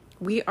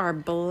 We are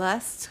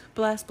blessed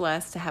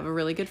to have a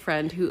really good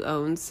friend who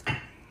owns...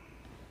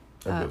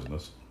 Their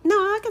business. No,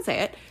 I can say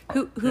it.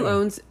 Who Yeah.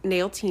 owns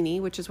Nail Teeny,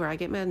 which is where I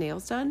get my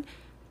nails done,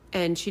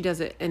 and she does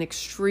an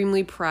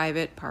extremely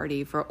private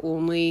party for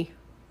only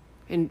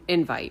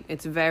invite.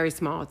 It's very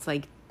small. It's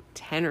like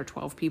 10 or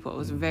 12 people. It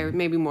was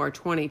maybe more,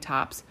 20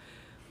 tops.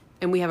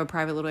 And we have a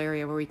private little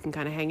area where we can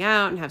kind of hang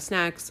out and have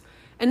snacks.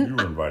 And You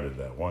were invited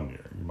that one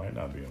year. You might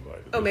not be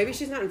invited. oh, this maybe year.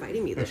 she's not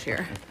inviting me this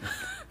year.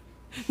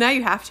 Now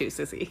you have to,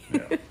 sissy.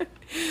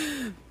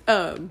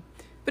 Yeah.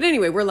 But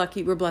anyway, we're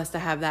lucky. We're blessed to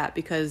have that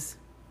because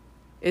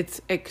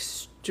it's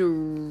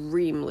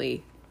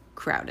extremely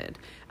crowded.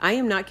 I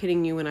am not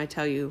kidding you when I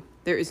tell you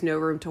there is no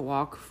room to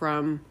walk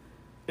from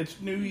It's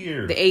New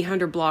Year's. the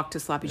 800 block to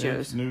Sloppy It's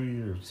Joe's. New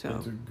Year's. So-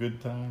 It's a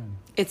good time.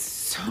 It's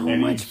so Any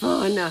much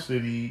fun.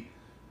 city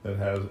that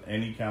has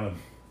any kind of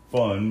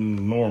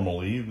fun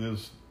normally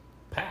is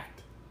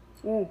packed.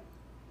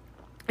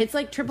 It's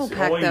like triple It's the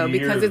pack only though year-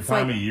 because it's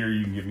time like of year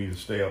you can get me to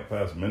stay up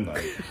past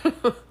midnight.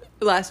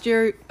 last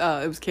year it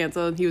was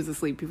canceled and he was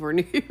asleep before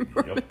New Year.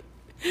 Yep.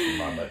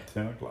 I'm at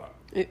 10 o'clock.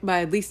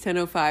 By at least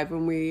 10:05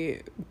 when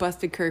we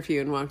busted curfew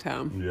and walked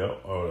home.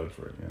 Yep. Oh, that's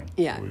right.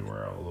 Yeah. Yeah. We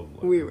were out a little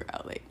late. We were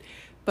out late.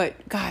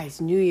 But guys,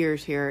 New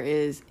Year's here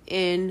is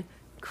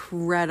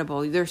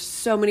incredible. There's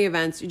so many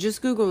events. You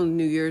just Google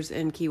New Year's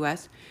in Key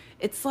West.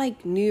 It's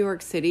like New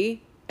York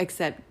City,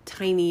 except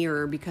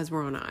tinier because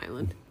we're on an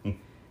island.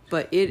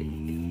 But it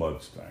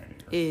Much tinier.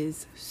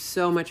 is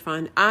so much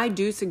fun. I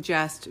do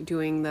suggest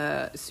doing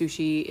the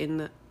sushi in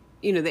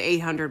the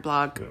 800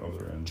 block The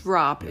other end.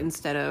 drop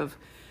instead of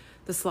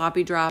the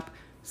sloppy drop.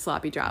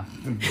 Sloppy drop.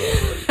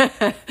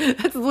 Right.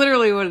 That's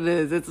literally what it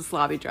is. It's a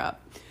sloppy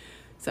drop.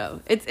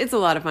 So it's a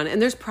lot of fun.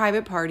 And there's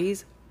private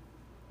parties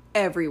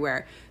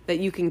everywhere that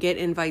you can get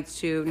invites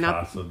to.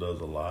 Casa does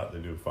a lot. They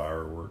do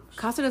fireworks.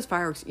 Casa does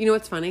fireworks. You know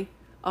what's funny?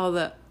 All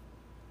the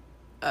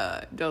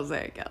don't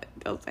say it, Kelly.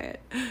 Don't say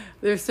it.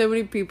 There's so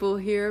many people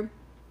here.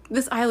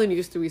 This island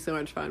used to be so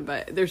much fun,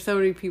 but there's so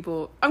many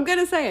people. I'm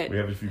gonna say it. We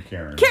have a few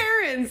Karens.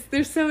 Karens!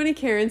 There's so many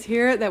Karens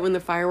here that when the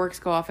fireworks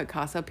go off at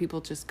Casa, people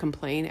just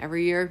complain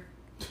every year.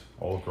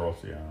 All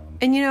across the island.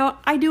 And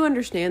I do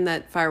understand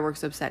that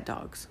fireworks upset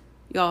dogs.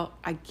 Y'all,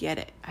 I get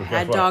it. I But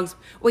had guess what? dogs.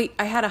 Wait,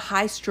 I had a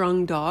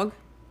high-strung dog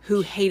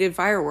who hated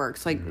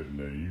fireworks. Like,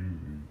 No, you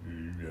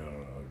got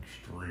an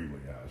extremely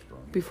high strung.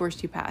 before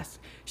she passed.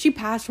 She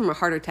passed from a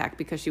heart attack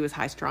because she was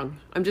high-strung.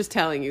 I'm just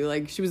telling you,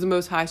 like, she was the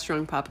most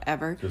high-strung pup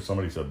ever. Because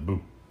somebody said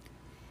boo.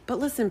 But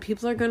listen,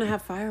 people are going to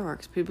have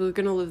fireworks. People are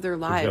going to live their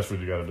But lives. guess what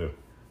you got to do?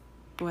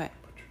 What?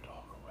 Put your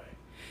dog away.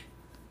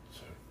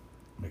 So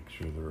make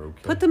sure they're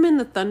okay. Put them in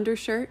the thunder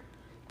shirt.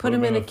 Put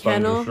them in a thunder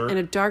kennel shirt? in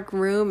a dark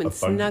room and A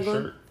thunder snuggle.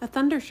 shirt? A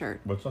thunder shirt.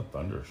 What's a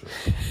thunder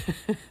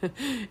shirt?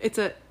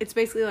 It's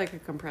basically like a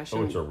compression.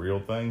 Oh, it's a real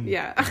thing?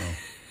 Yeah.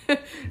 Oh.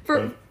 For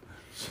I'm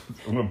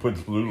going to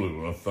put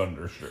Lulu in a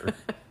thunder shirt.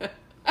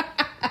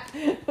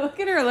 look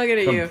at her looking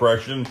at you.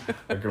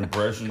 A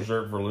compression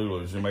shirt for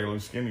Lulu. She may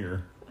look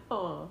skinnier.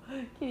 Oh,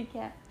 kitty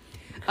cat.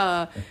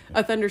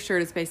 A thunder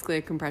shirt is basically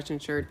a compression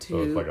shirt to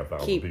So it's like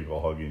 1,000 keep.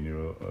 people hugging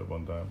you at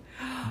one time.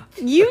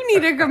 You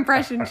need a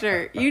compression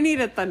shirt. You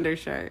need a thunder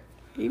shirt.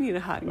 You need a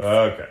hug.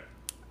 Okay.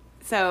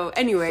 So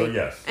anyway, So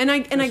yes. and I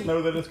Just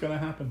know that it's going to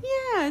happen.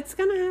 yeah, it's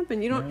gonna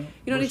happen. You don't Yeah, you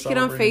don't we're need to get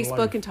on celebrating Facebook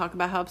life. and talk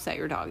about how upset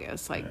your dog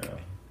is. Like Yeah.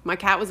 my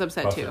cat was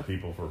upset Busted too.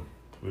 people for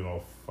putting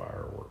off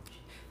fireworks.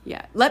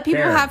 Yeah, let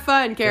people have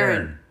fun,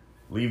 Karen.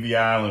 Leave the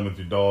island with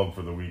your dog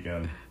for the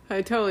weekend.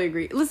 I totally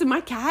agree. Listen,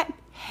 my cat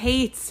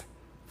hates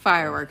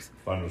fireworks.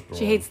 Thunderstorm.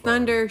 She hates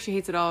thunder. She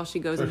hates it all. She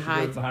goes So and she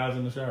hides. goes and hides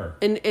in the shower.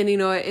 And you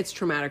know what? It's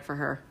traumatic for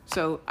her.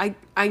 So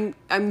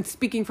I'm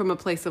speaking from a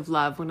place of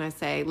love when I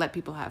say let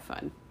people have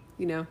fun.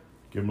 You know.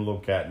 Give them a little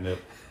catnip.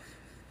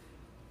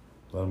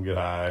 Let them get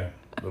high.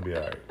 They'll be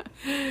all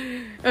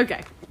right.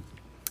 Okay.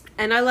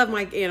 And I love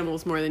my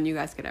animals more than you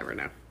guys could ever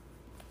know.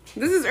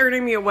 This is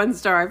earning me a 1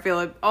 star. I feel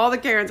like all the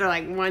Karens are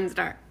like 1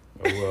 star.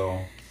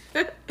 Oh,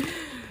 well.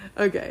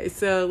 Okay,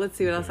 so let's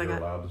see what else I You're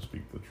got. allowed to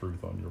speak the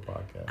truth on your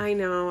podcast. I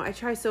know. I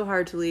try so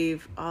hard to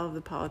leave all of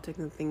the politics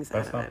and things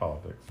That's out not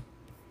of it.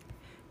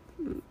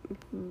 politics.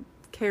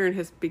 Karen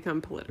has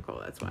become political.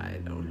 That's why I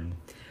don't. Mm.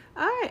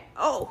 All right.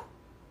 Oh,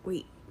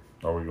 wait.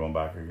 Are we going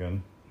back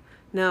again?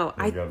 No,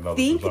 We I got another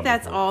think December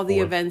that's all the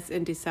 4th. events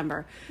in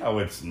December. No,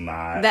 it's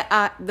not.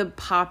 The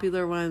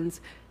popular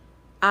ones.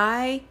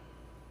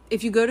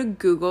 if you go to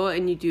Google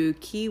and you do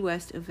Key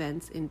West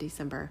events in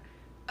December,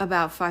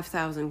 about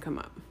 5,000 come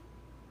up.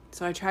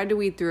 So I tried to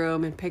weed through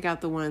them and pick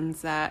out the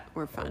ones that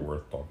were fun.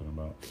 Worth talking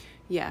about.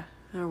 Yeah,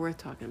 they're worth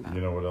talking about.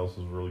 You know what else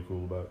is really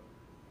cool about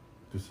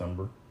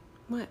December?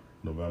 What?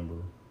 November,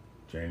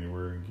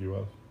 January in Key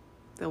West?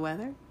 The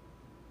weather?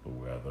 The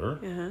weather.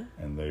 Uh-huh.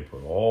 And they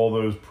put all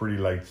those pretty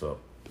lights up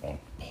on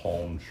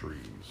palm trees.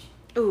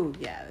 Oh,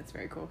 yeah, that's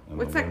very cool. And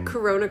What's the that wind-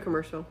 Corona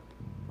commercial?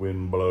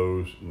 Wind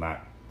blows,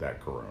 not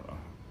that Corona.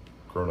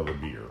 Corona the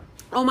beer.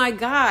 Oh, my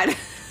God.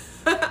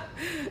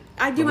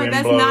 I do The my wind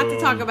best not to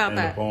blows talk about and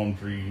that. the palm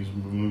trees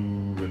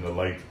move and the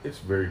lights. It's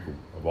very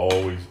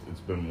cool. It's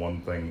been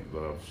one thing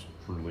that I've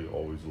truly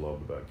always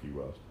loved about Key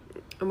West.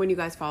 And when you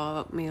guys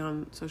follow me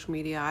on social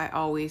media, I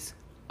always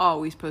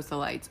post the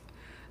lights.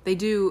 They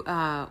do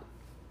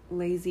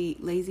Lazy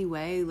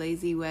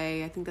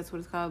Way. I think that's what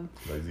it's called.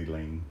 Lazy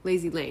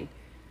Lane.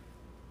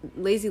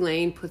 Lazy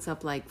Lane puts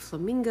up like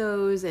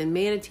flamingos and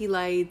manatee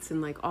lights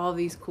and like all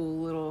these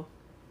cool little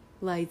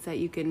lights that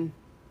you can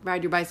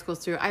ride your bicycles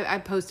through. I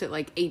post it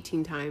like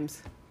 18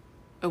 times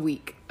a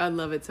week. I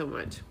love it so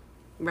much.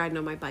 Riding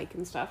on my bike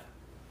and stuff.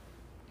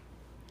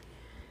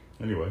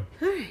 Anyway,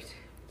 All right.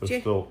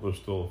 there's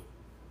still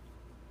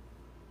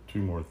 2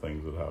 more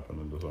things that happened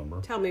in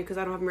December. Tell me, because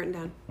I don't have them written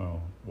down.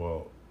 Oh,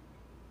 well,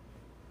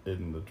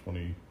 in the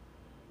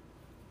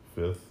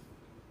 25th,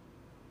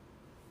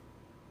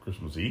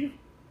 Christmas Eve?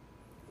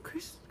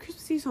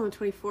 Christmas Eve's on the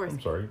 24th.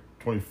 I'm sorry,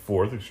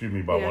 24th, excuse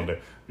me, by Yeah. one day.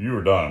 You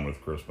were done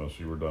with Christmas.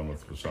 You were done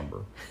with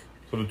December.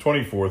 So the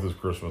 24th is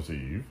Christmas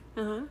Eve,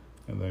 Uh-huh.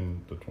 and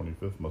then the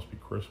 25th must be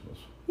Christmas.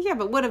 Yeah,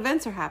 but what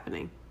events are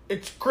happening?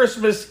 It's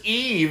Christmas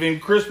Eve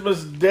and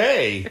Christmas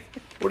Day.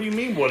 What do you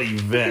mean, what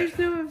event? There's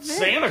no event.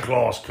 Santa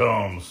Claus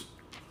comes.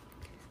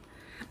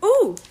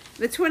 Ooh,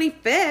 the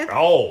 25th.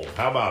 Oh,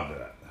 how about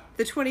that?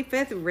 The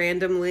 25th,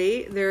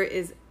 randomly, there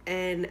is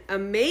an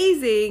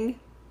amazing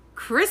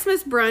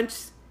Christmas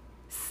brunch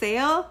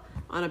sale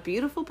on a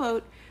beautiful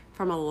boat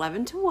from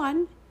 11 to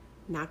 1.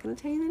 Not going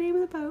to tell you the name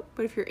of the boat,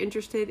 but if you're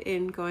interested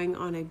in going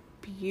on a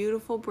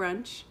beautiful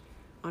brunch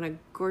on a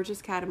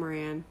gorgeous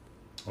catamaran,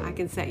 I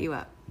can set you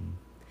up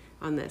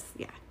on this.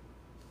 Yeah.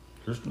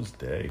 Christmas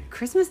Day.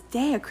 Christmas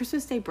Day, a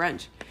Christmas Day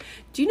brunch.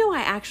 Do you know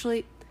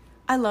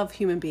I love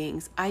human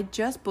beings. I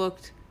just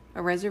booked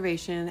a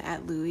reservation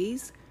at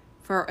Louis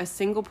for a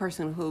single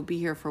person who will be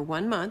here for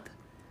 1 month.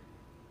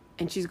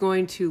 And she's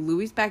going to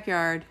Louis'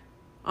 backyard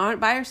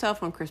by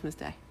herself on Christmas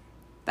Day.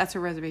 That's her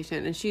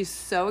reservation. And she's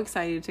so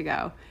excited to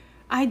go.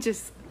 I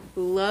just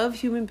love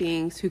human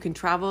beings who can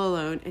travel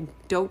alone and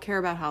don't care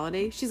about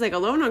holidays. She's like,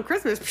 alone on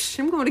Christmas? Psh,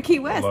 I'm going to Key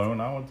West. Alone,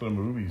 I went to the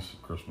movies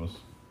Christmas.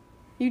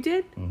 You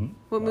did? Mm-hmm.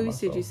 What By movies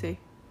did you myself. see?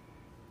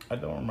 I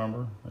don't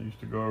remember. I used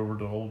to go over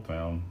to Old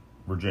Town,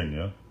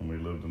 Virginia, when we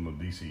lived in the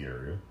D.C.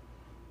 area.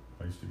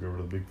 I used to go over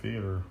to the big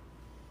theater.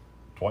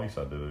 Twice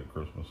I did it at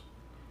Christmas.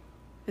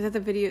 Is that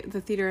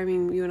the theater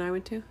you and I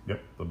went to?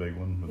 Yep, the big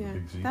one with Yeah, the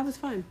big seats. that was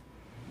fun.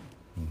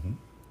 Mm-hmm.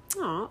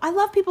 Aw, I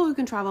love people who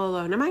can travel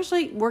alone. I'm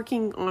actually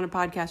working on a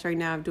podcast right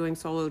now of doing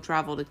solo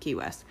travel to Key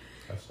West.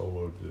 I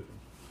soloed to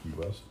Key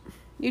West.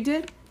 You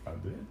did? I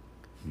did.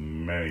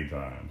 Many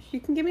times. You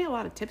can give me a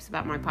lot of tips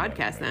about my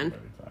podcast then. Many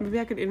times. Maybe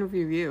I could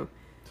interview you.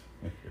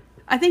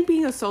 I think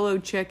being a solo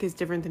chick is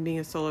different than being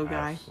a solo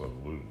guy.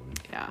 Absolutely.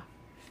 Yeah.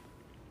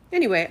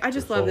 Anyway, I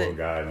just the love solo that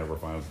guy never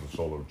finds the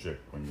solo chick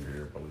when you're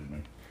here, believe me.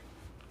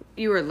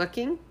 you were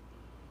looking.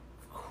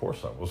 Of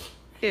course I was.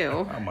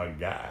 Ew. I'm a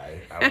guy.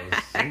 I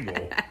was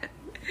single.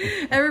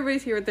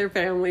 Everybody's here with their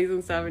families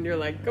and stuff, and you're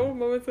like, go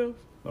by myself.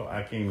 No,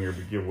 I came here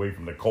to get away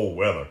from the cold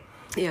weather.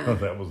 Yeah.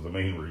 That was the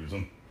main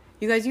reason.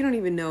 You guys, you don't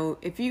even know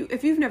if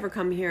you've never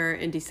come here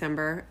in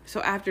December.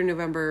 So after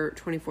November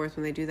 24th,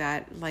 when they do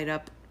that light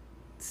up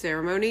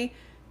ceremony,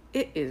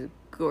 it is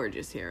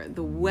gorgeous here.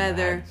 The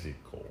weather,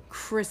 Magical.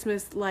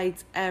 Christmas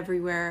lights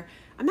everywhere.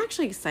 I'm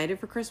actually excited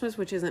for Christmas,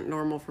 which isn't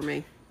normal for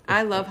me.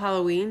 I love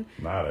Halloween.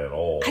 Not at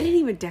all. I didn't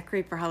even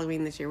decorate for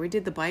Halloween this year. We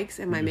did the bikes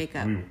and my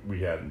makeup.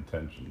 We had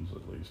intentions,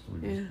 at least.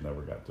 We just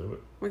never got to it.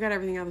 We got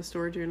everything out of the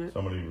storage unit.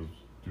 Somebody was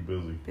too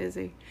busy.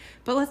 Busy.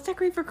 But let's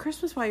decorate for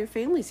Christmas while your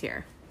family's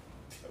here.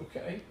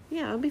 Okay.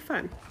 Yeah, it'll be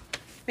fun.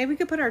 Maybe we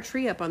could put our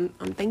tree up on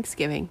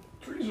Thanksgiving.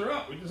 Trees are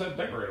up. We just have to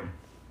decorate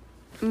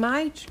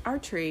them. Our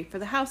tree for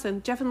the house,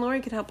 and Jeff and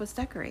Lori could help us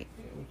decorate.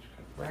 Yeah, we just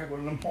got to drag one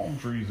of them palm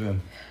trees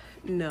in.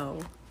 No,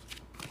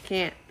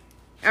 can't.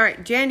 All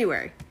right,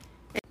 January.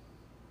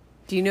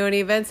 Do you know any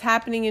events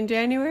happening in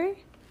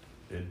January?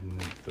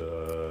 Isn't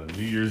it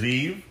New Year's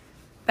Eve?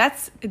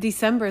 That's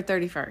December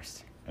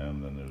 31st.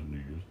 And then there's New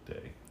Year's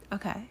Day.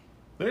 Okay.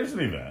 There's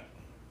an event.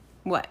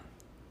 What?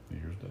 New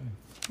Year's Day.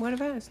 What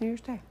event? It's New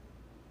Year's Day.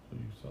 So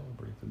you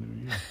celebrate the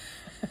new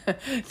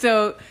year.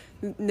 So,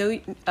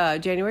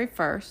 January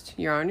 1st,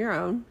 you're on your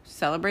own.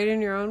 Celebrate in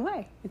your own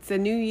way. It's a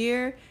new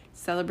year.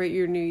 Celebrate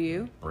your new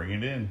you. Bring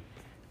it in.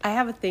 I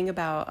have a thing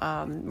about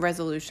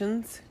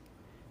resolutions.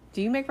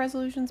 Do you make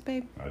resolutions,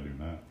 babe? I do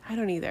not. I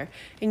don't either.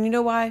 And you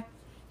know why?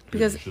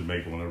 Because you should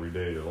make one every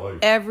day of your life.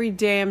 every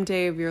damn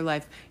day of your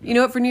life. You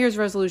know what? For New Year's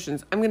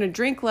resolutions, I'm going to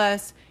drink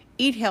less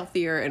eat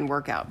healthier and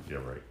work out. Yeah,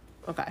 right.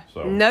 Okay.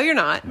 So, no, you're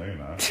not. No, you're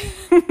not.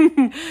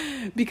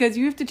 Because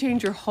you have to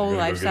change your whole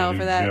lifestyle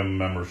for that. Gym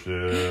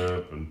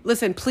membership. And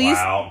listen, please.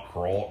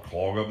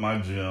 Clog up my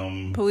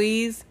gym.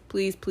 Please,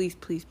 please, please,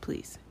 please,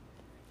 please.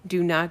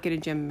 Do not get a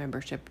gym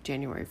membership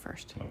January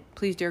 1st. Nope.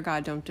 Please, dear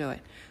God, don't do it.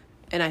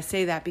 And I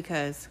say that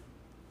because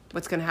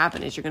what's going to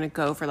happen is you're going to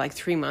go for like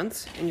 3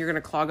 months and you're going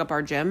to clog up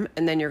our gym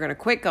and then you're going to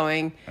quit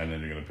going. And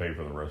then you're going to pay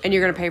for the rest of the year. And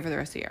you're going to pay for the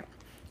rest of the year.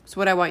 So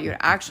what I want you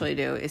to actually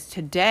do is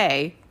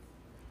today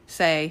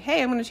say,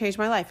 hey, I'm going to change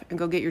my life and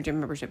go get your gym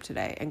membership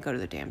today and go to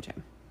the damn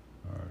gym.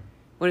 All right.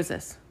 What is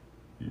this?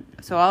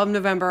 So all of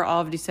November,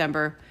 all of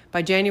December.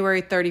 By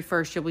January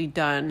 31st, you'll be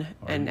done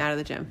and out of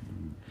the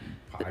gym.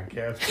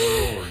 Podcast girl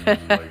or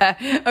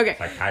you like Okay.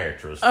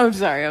 psychiatrist? I'm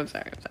sorry.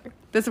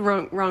 That's a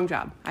wrong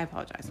job. I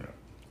apologize.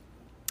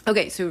 Yeah.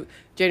 Okay, so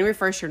January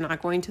 1st, you're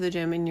not going to the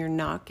gym and you're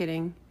not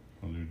getting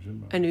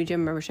a new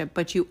gym membership,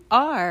 but you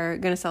are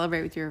going to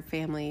celebrate with your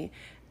family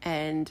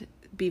and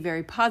be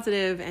very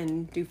positive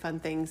and do fun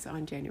things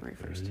on January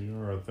 1st.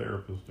 You're a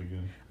therapist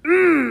again.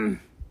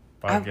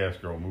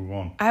 Podcast girl, move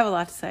on. I have a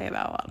lot to say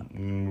about a lot.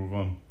 Move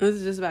on. This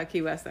is just about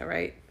Key West, though,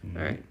 right? Mm-hmm.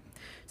 All right.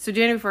 So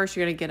January 1st,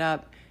 you're going to get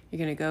up. You're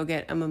going to go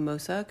get a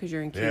mimosa because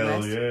you're in Key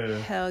West. Yeah.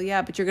 Hell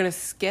yeah. But you're going to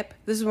skip.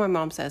 This is what my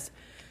mom says.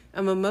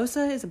 A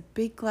mimosa is a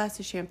big glass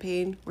of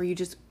champagne where you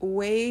just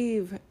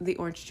wave the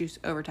orange juice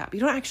over top.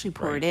 You don't actually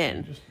pour it in.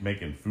 You're just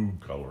making food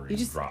coloring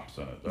drops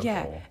in it. That's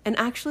all. And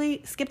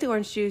actually, skip the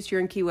orange juice. You're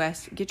in Key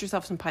West. Get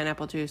yourself some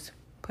pineapple juice.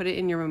 Put it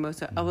in your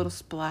mimosa. A little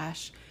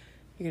splash.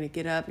 You're going to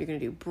get up. You're going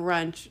to do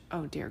brunch.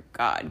 Oh, dear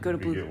God. Go to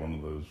Blue. Get one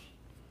of those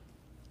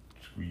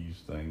squeeze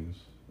things.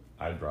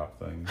 Eye drop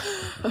things.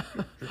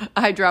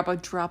 I drop a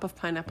drop of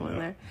pineapple in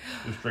there.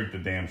 Just drink the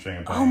damn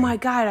champagne. Oh, my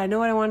God. I know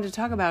what I wanted to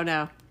talk about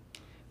now.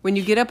 When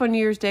you get up on New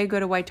Year's Day, go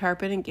to White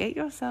Tarpon and get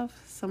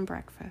yourself some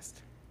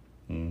breakfast.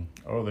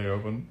 Oh, they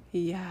open?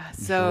 Yeah. You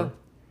So, sure?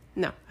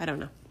 No, I don't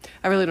know.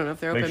 I really don't know if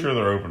they're open. Make sure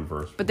they're open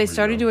first. But they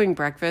started doing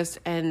breakfast,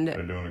 and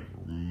they're doing an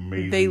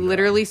amazing they job.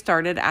 literally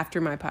started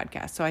after my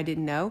podcast, so I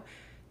didn't know.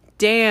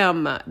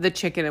 Damn, the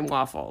chicken and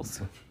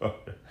waffles.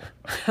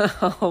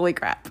 Holy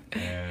crap.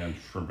 And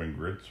shrimp and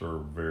grits are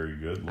very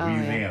good.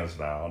 Louisiana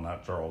style,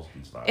 not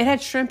Charleston style. It had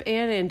shrimp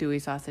and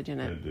andouille sausage in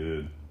it. It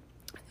did.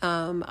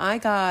 I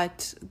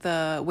got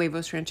the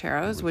huevos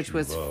rancheros, which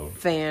was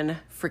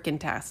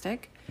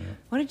fan-freaking-tastic. Yeah.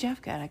 What did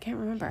Jeff get? I can't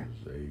remember.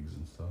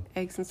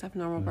 Eggs and stuff,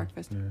 normal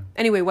breakfast. Yeah.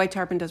 Anyway, White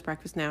Tarpon does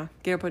breakfast now.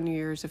 Get up on New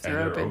Year's if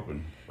they're open.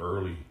 Open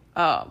early.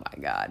 Oh, my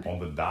God. On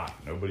the dock.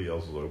 Nobody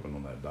else is open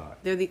on that dock.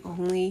 They're the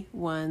only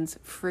ones.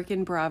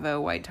 Freaking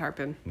bravo, White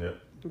Tarpon. Yep.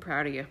 I'm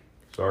proud of you.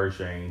 Sorry,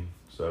 Shane.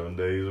 7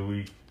 days a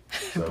week.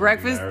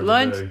 Breakfast,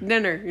 lunch,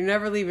 dinner. You're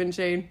never leaving,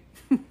 Shane.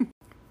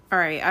 All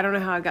right. I don't know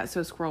how I got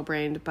so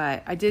squirrel-brained,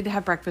 but I did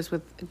have breakfast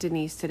with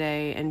Denise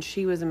today, and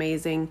she was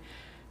amazing.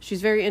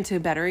 She's very into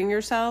bettering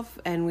yourself,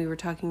 and we were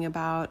talking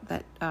about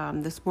that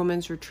this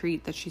woman's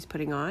retreat that she's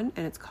putting on,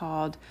 and it's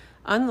called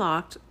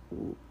Unlocked,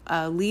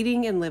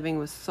 Leading and Living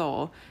with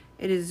Soul.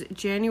 It is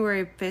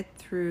January 5th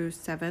through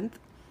 7th,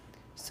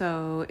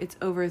 so it's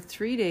over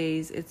 3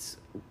 days. It's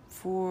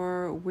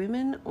for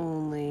women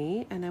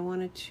only, and I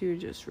wanted to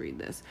just read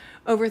this.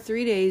 Over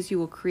 3 days, you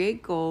will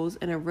create goals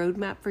and a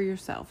roadmap for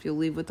yourself. You'll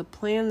leave with a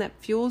plan that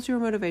fuels your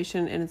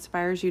motivation and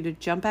inspires you to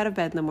jump out of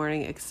bed in the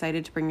morning,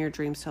 excited to bring your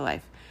dreams to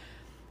life.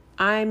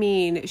 I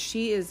mean,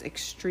 she is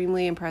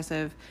extremely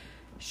impressive.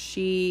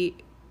 She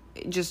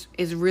just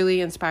is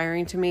really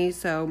inspiring to me.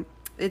 So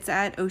it's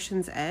at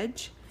Ocean's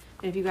Edge.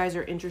 And if you guys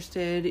are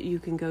interested, you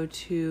can go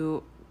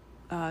to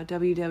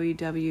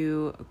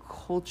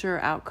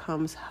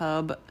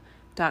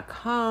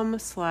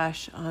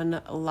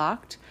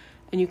www.cultureoutcomeshub.com/unlocked,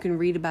 and you can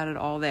read about it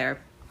all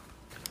there.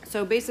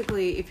 So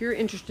basically, if you're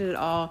interested at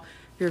all,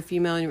 if you're a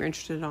female and you're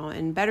interested at all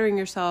in bettering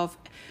yourself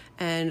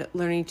and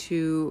learning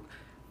to,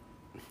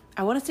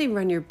 I want to say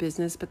run your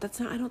business, but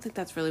that's not, I don't think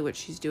that's really what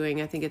she's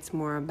doing. I think it's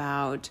more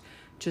about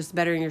just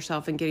bettering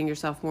yourself and getting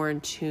yourself more in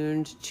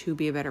tune to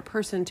be a better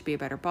person, to be a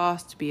better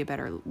boss, to be a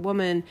better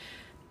woman,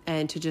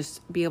 and to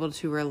just be able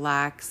to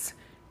relax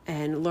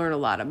and learn a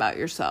lot about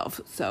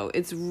yourself. So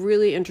it's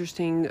really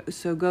interesting.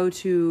 So go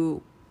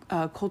to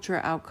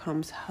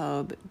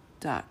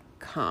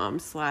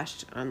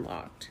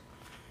cultureoutcomeshub.com/unlocked.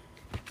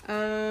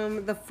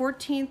 The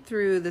 14th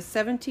through the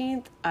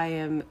 17th, I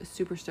am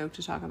super stoked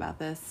to talk about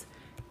this.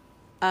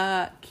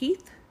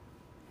 Keith,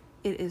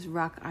 it is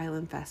Rock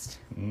Island Fest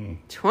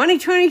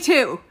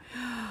 2022.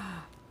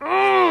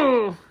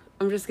 Oh,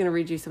 I'm just going to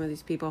read you some of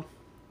these people.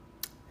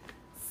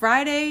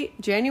 Friday,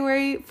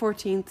 January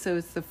 14th, so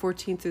it's the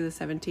 14th through the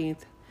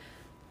 17th.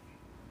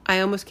 I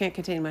almost can't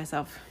contain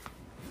myself.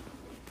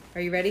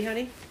 Are you ready,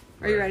 honey?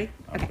 Are you ready?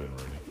 I've been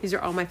ready. These are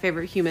all my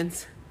favorite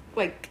humans,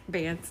 like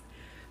bands.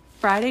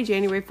 Friday,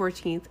 January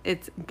 14th,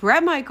 it's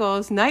Bret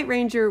Michaels, Night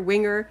Ranger,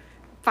 Winger,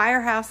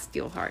 Firehouse,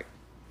 Steelheart.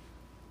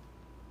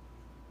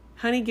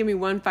 Honey, give me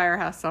one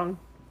Firehouse song.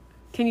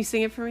 Can you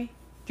sing it for me?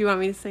 Do you want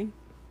me to sing?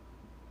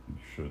 You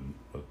shouldn't,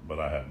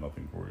 but I have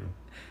nothing for you.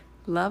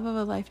 Love of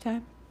a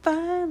lifetime.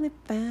 Finally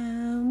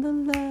found the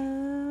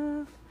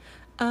love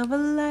of a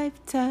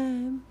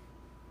lifetime.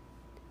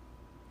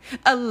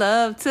 A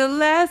love to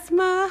last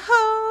my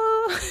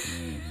whole.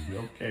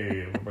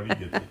 Okay,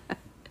 everybody gets it.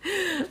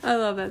 I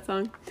love that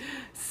song.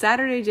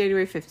 Saturday,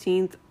 January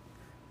 15th.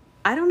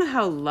 I don't know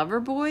how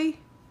Loverboy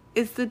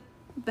is the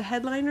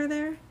headliner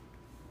there.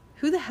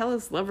 Who the hell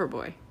is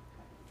Loverboy?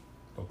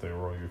 Thought they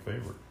were all your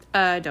favorite.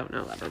 I don't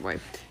know Loverboy.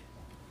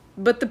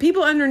 But the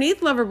people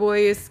underneath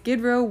Loverboy is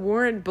Skid Row,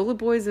 Warrant, Bullet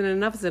Boys, and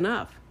Enough's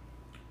Enough.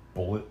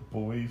 Bullet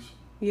Boys?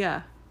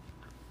 Yeah.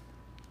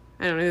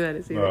 I don't know who that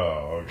is either.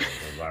 Oh, okay.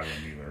 I don't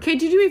either. Okay,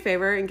 do you do me a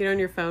favor and get on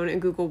your phone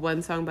and Google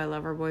one song by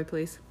Loverboy,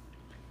 please?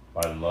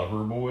 By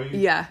Loverboy?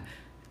 Yeah.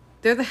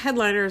 They're the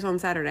headliners on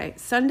Saturday.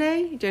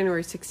 Sunday,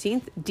 January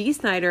 16th, Dee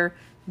Snider,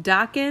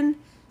 Dokken,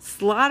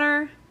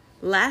 Slaughter,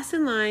 Last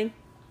in Line,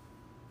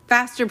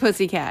 Faster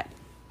Pussycat.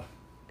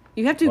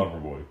 You have to...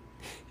 Loverboy.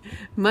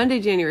 Monday,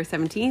 January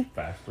 17th,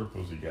 Faster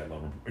Pussycat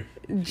Loverboy.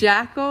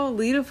 Jackal,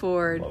 Lita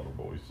Ford,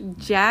 Loverboys.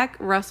 Jack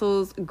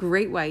Russell's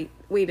Great White...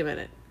 Wait a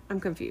minute. I'm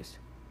confused.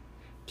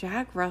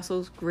 Jack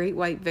Russell's Great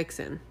White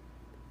Vixen.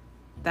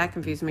 That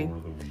confused me. For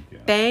the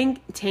weekend.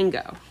 Bang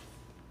Tango.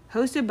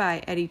 Hosted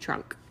by Eddie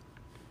Trunk.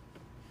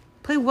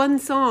 Play one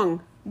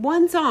song by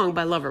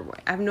Loverboy.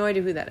 I have no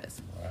idea who that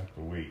is. I have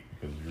to wait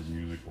because your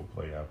music will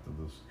play after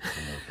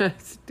this.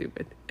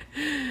 Stupid.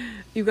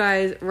 You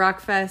guys,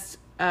 Rock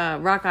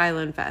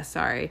Island Fest,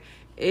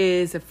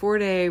 is a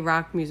 4-day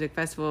rock music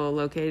festival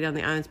located on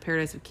the island's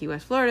paradise of Key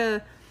West,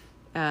 Florida,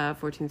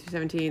 14th through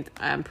 17th.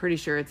 I'm pretty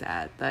sure it's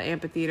at the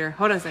amphitheater.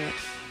 Hold on a second.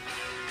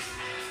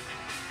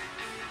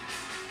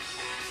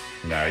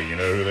 Now you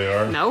know who they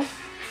are? No?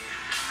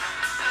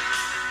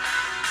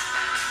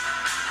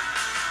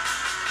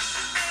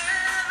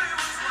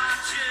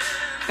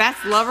 That's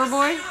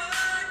Loverboy?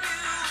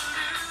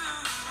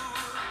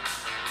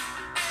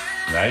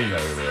 Now you know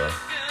who they are.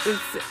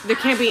 There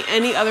can't be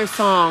any other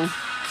song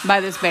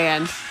by this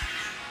band.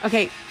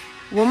 Okay,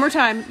 one more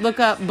time. Look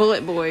up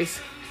Bullet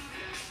Boys.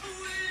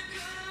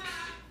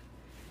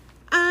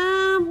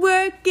 I'm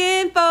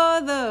working for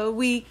the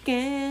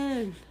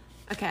weekend.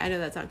 Okay, I know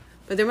that song.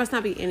 But there must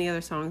not be any other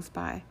songs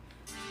by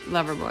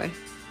Loverboy.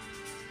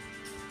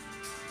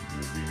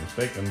 You'd be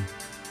mistaken.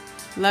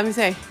 Let me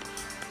say.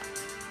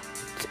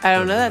 I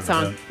don't know that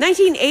song.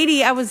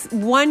 1980, I was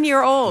 1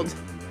 year old.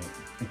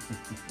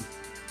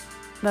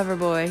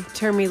 Loverboy,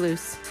 Turn Me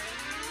Loose.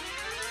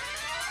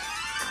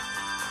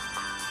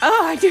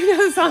 Oh, I do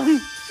know the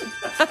song.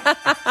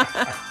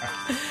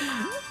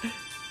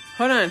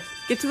 Hold on.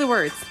 Get to the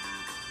words.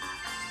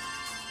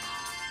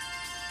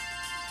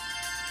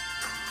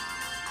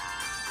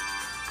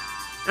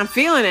 I'm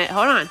feeling it.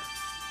 Hold on.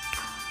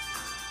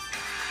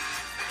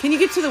 Can you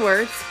get to the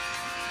words?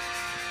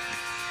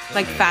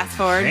 Like fast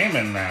forward.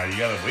 Jamming now. You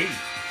gotta wait.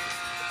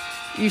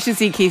 You should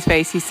see Keith's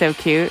face. He's so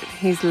cute.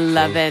 He's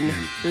loving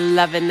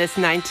this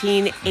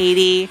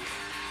 1980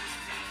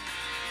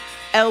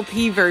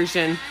 LP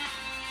version.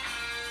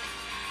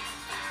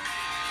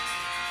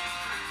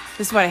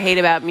 This is what I hate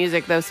about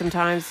music, though,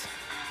 sometimes.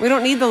 We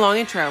don't need the long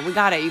intro. We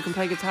got it. You can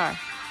play guitar.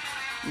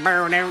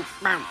 Can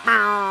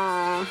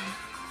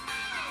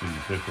you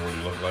picture what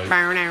you look like?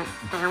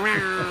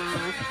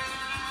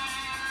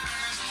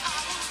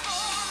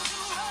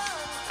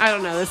 I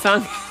don't know this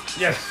song.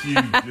 Yes, you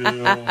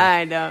do.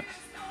 I don't.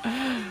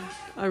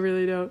 I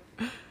really don't.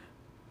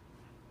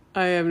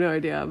 I have no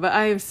idea. But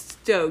I am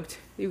stoked.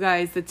 You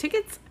guys, the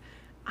tickets,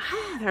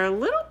 they're a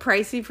little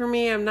pricey for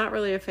me. I'm not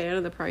really a fan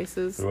of the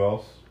prices. Who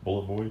else?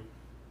 Bullet Boy?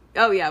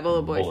 Oh, yeah,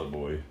 Bullet Boys. Bullet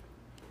Boy.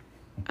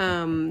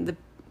 The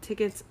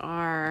tickets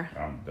are...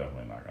 I'm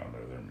definitely not going to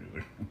know their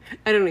music.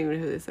 I don't even know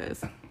who this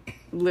is.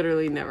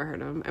 Literally never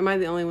heard of them. Am I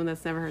the only one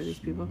that's never heard of these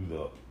people? Smooth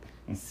up.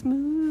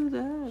 Smooth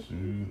up.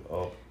 Smooth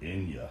up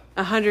in ya.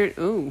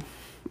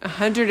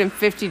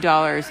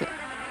 $150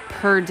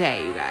 per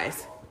day, you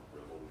guys.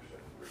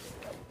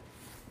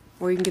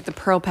 Or you can get the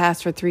Pearl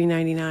Pass for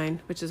 $3.99,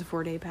 which is a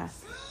 4-day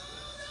pass.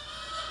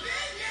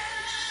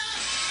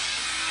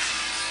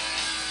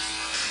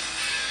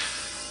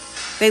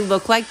 They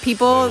look like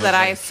people that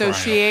I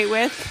associate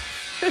with.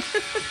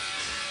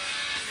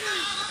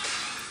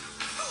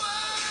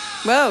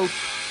 Whoa.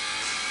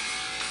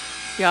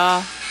 Y'all,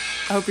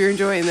 I hope you're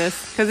enjoying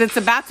this. Because it's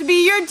about to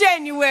be your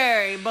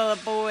January,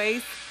 Bullet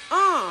Boys.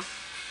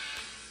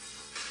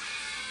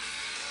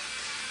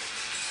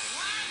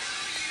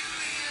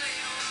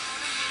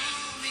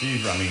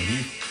 He's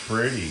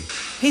pretty.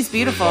 He's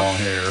beautiful. With long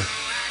hair.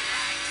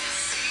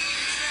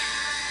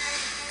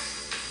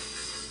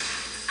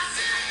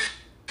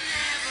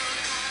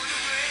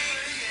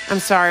 I'm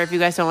sorry if you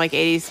guys don't like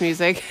 80s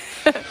music.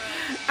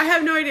 I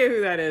have no idea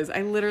who that is.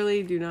 I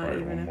literally do not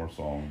even know. One more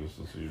song just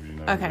to see if you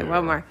know. Okay,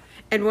 one more.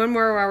 And one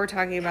more while we're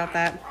talking about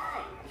that.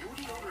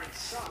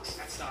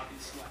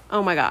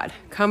 Oh my God.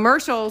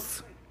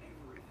 Commercials.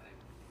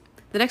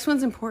 The next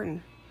one's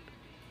important.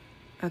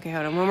 Okay,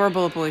 hold on. One more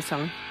Bullet Boy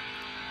song.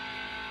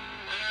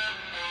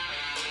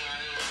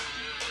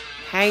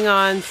 Hang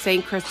on,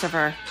 St.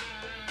 Christopher.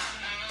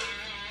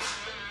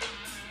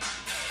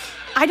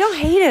 I don't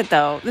hate it,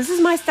 though. This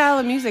is my style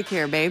of music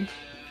here, babe.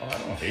 Oh, I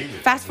don't hate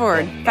it. Fast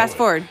forward. Fast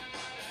forward.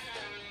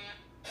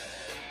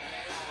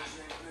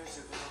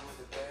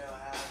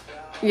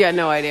 Yeah,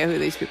 no idea who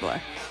these people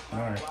are. All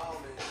right.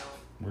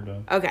 We're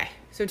done. Okay,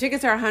 so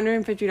tickets are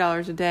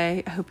 $150 a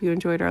day. I hope you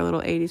enjoyed our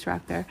little 80s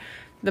rock there.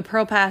 The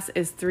Pearl Pass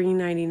is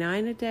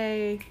 $3.99 a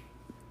day.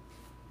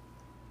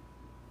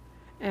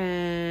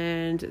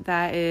 And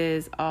that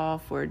is all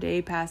for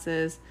day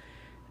passes.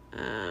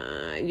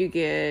 You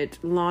get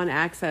lawn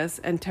access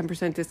and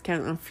 10%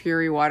 discount on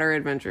Fury Water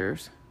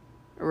Adventures.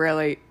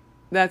 Really?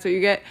 That's what you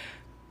get?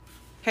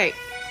 Hey,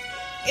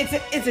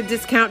 it's a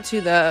discount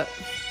to the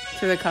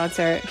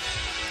concert.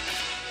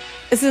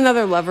 It's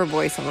another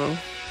Loverboy song.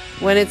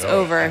 When it's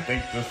over. I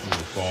think this is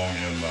a song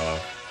in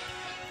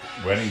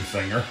Wedding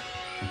Singer.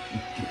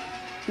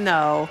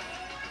 No.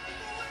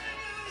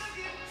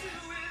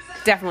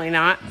 Definitely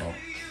not. No.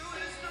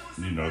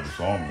 You know the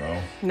song,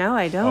 though. No,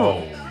 I don't.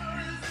 Oh,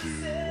 you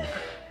do.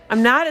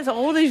 I'm not as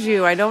old as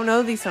you. I don't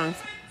know these songs.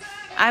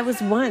 I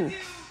was one.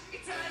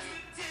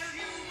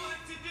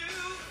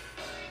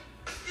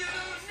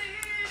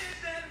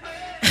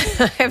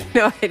 I have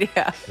no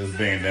idea. His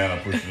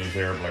bandana pushing his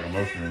hair up like a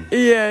mushroom.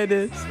 Yeah, it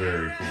is. It's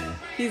very cool.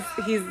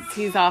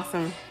 He's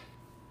awesome.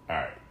 All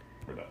right,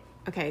 we're done.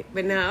 Okay,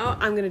 but now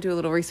I'm going to do a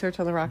little research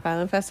on the Rock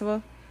Island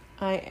Festival.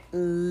 I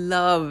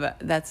love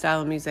that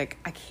style of music.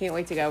 I can't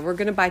wait to go. We're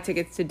going to buy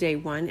tickets to day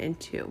 1 and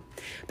 2.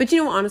 But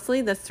you know,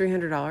 honestly, that's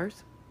 $300.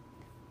 So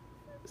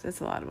that's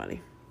a lot of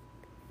money.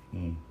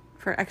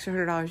 For extra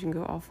 $100, you can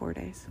go all 4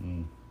 days.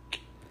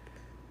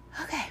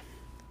 Okay.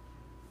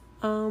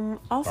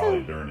 Also,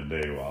 Probably during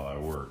the day while I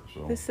work.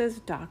 So this says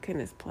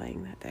Dokken is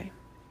playing that day.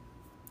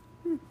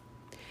 All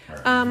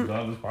right, you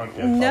done this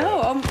podcast?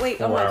 No, wait,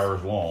 4 almost.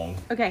 hours long.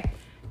 Okay.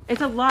 It's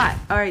a lot.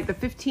 All right, the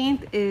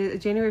 15th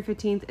is January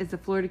 15th is the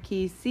Florida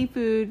Keys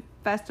Seafood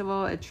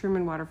Festival at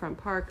Truman Waterfront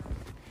Park.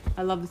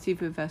 I love the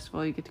seafood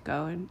festival. You get to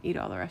go and eat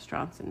all the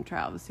restaurants and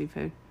try all the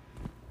seafood.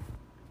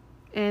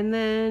 And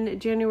then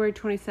January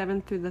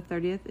 27th through the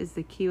 30th is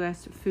the Key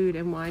West Food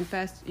and Wine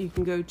Fest. You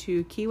can go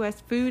to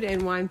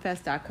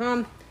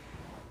keywestfoodandwinefest.com.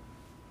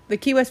 The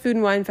Key West Food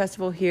and Wine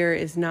Festival here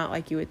is not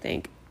like you would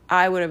think.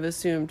 I would have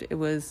assumed it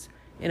was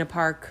in a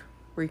park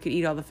where you could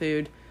eat all the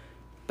food.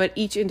 But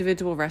each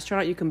individual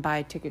restaurant you can buy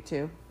a ticket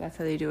to. That's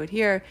how they do it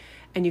here.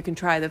 And you can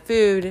try the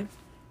food.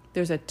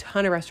 There's a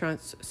ton of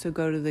restaurants, so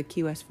go to the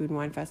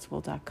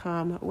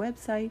keywestfoodandwinefestival.com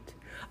website.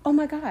 Oh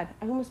my God,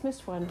 I almost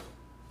missed one.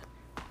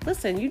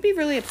 Listen, you'd be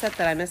really upset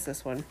that I missed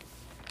this one.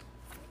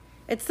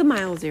 It's the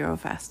Mile Zero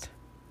Fest.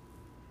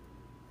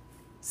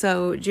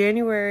 So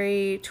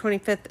January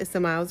 25th is the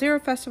Mile Zero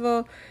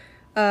Festival.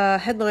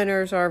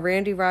 Headliners are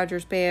Randy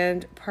Rogers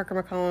Band,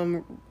 Parker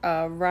McCollum,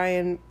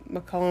 Ryan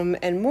McCollum,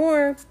 and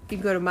more. You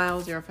can go to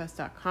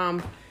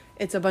milezerofest.com.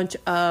 It's a bunch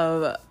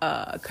of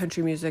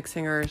country music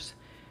singers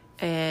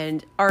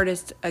and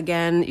artists.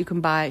 Again, you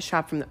can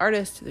shop from the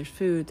artist. There's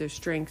food, there's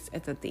drinks.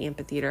 It's at the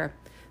amphitheater.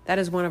 That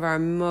is one of our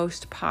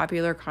most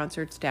popular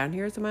concerts down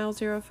here is the Mile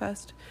Zero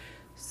Fest.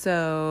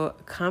 So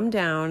come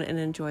down and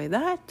enjoy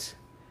that.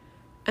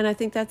 And I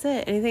think that's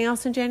it. Anything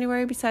else in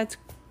January besides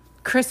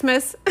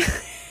Christmas?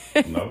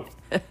 Nope.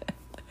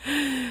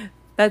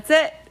 That's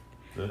it.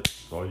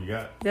 That's all you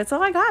got. That's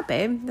all I got,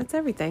 babe. That's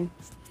everything.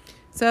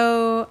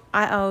 So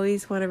I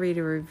always want to read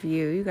a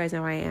review. You guys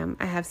know I am.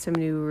 I have some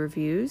new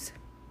reviews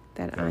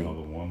that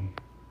Another one.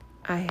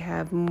 I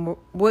have more.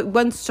 What,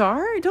 1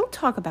 star? Don't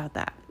talk about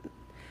that. I'm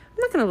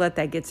not going to let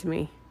that get to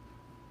me.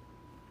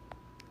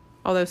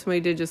 Although somebody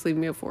did just leave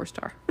me a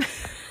 4-star.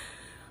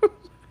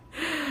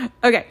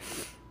 Okay.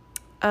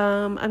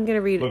 I'm going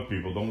to read. Look,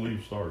 people, don't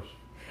leave stars.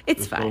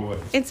 It's Just go fine. away.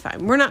 It's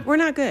fine. We're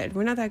not good.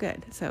 We're not that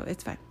good. So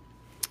it's fine.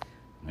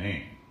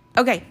 Man.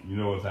 Okay. You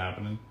know what's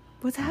happening?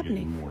 What's You're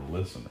happening? getting more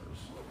listeners.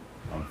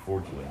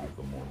 Unfortunately,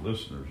 the more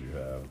listeners you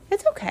have,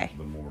 It's okay.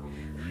 the more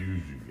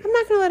reviews you get. I'm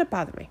not going to let it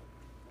bother me.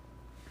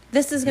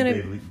 This is going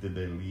to... Did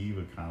they leave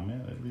a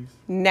comment at least?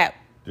 No.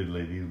 Did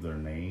they leave their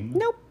name?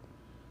 Nope.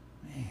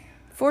 Man.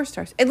 4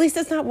 stars. At least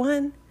it's not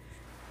 1.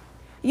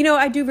 You know,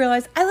 I do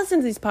realize I listen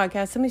to these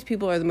podcasts. Some of these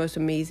people are the most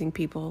amazing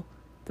people,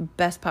 the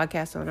best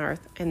podcasts on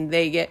earth, and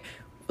they get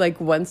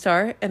like 1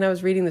 star. And I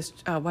was reading this,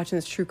 watching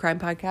this true crime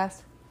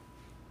podcast,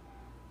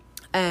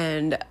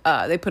 and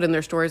they put in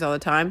their stories all the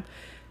time,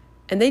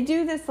 and they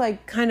do this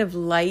like kind of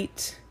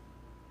light.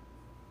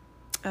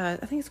 I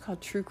think it's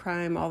called True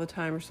Crime All the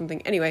Time or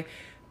something. Anyway,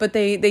 but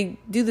they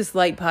do this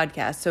light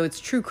podcast, so it's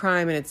true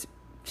crime and it's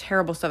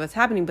terrible stuff that's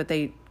happening, but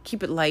they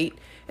keep it light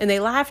and they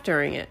laugh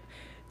during it.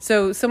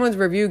 So someone's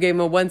review gave them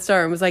a 1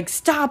 star and was like,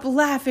 "Stop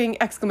laughing!" !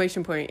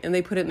 And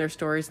they put it in their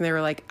stories and they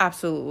were like,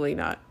 "Absolutely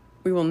not.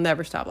 We will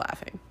never stop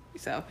laughing."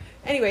 So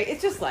anyway,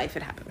 it's just life.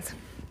 It happens.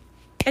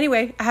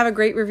 Anyway, I have a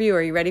great review.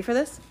 Are you ready for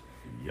this?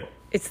 Yep.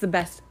 It's the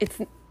best. It's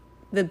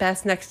the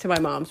best next to my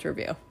mom's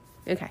review.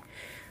 Okay.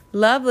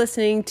 Love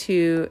listening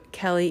to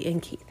Kelly and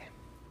Keith.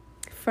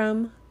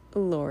 From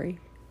Lori.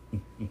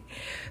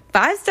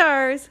 5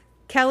 stars.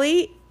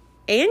 Kelly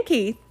and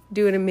Keith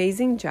do an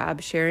amazing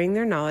job sharing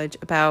their knowledge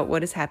about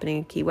what is happening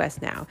in Key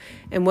West now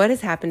and what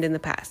has happened in the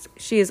past.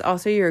 She is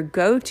also your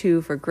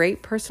go-to for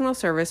great personal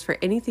service for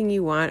anything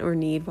you want or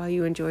need while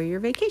you enjoy your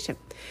vacation.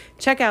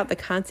 Check out the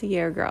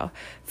Concierge Girl.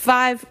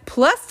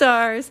 5+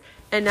 stars.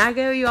 And now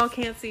you all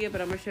can't see it,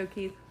 but I'm going to show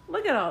Keith.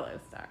 Look at all those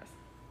stars.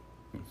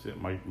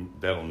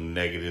 That'll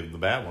negative the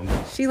bad one.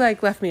 She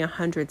left me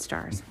 100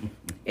 stars.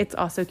 It's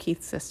also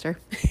Keith's sister.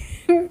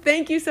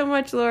 Thank you so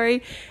much,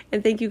 Lori.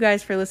 And thank you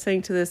guys for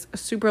listening to this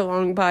super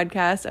long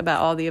podcast about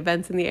all the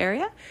events in the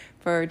area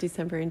for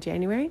December and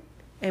January.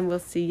 And we'll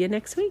see you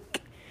next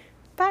week.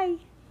 Bye.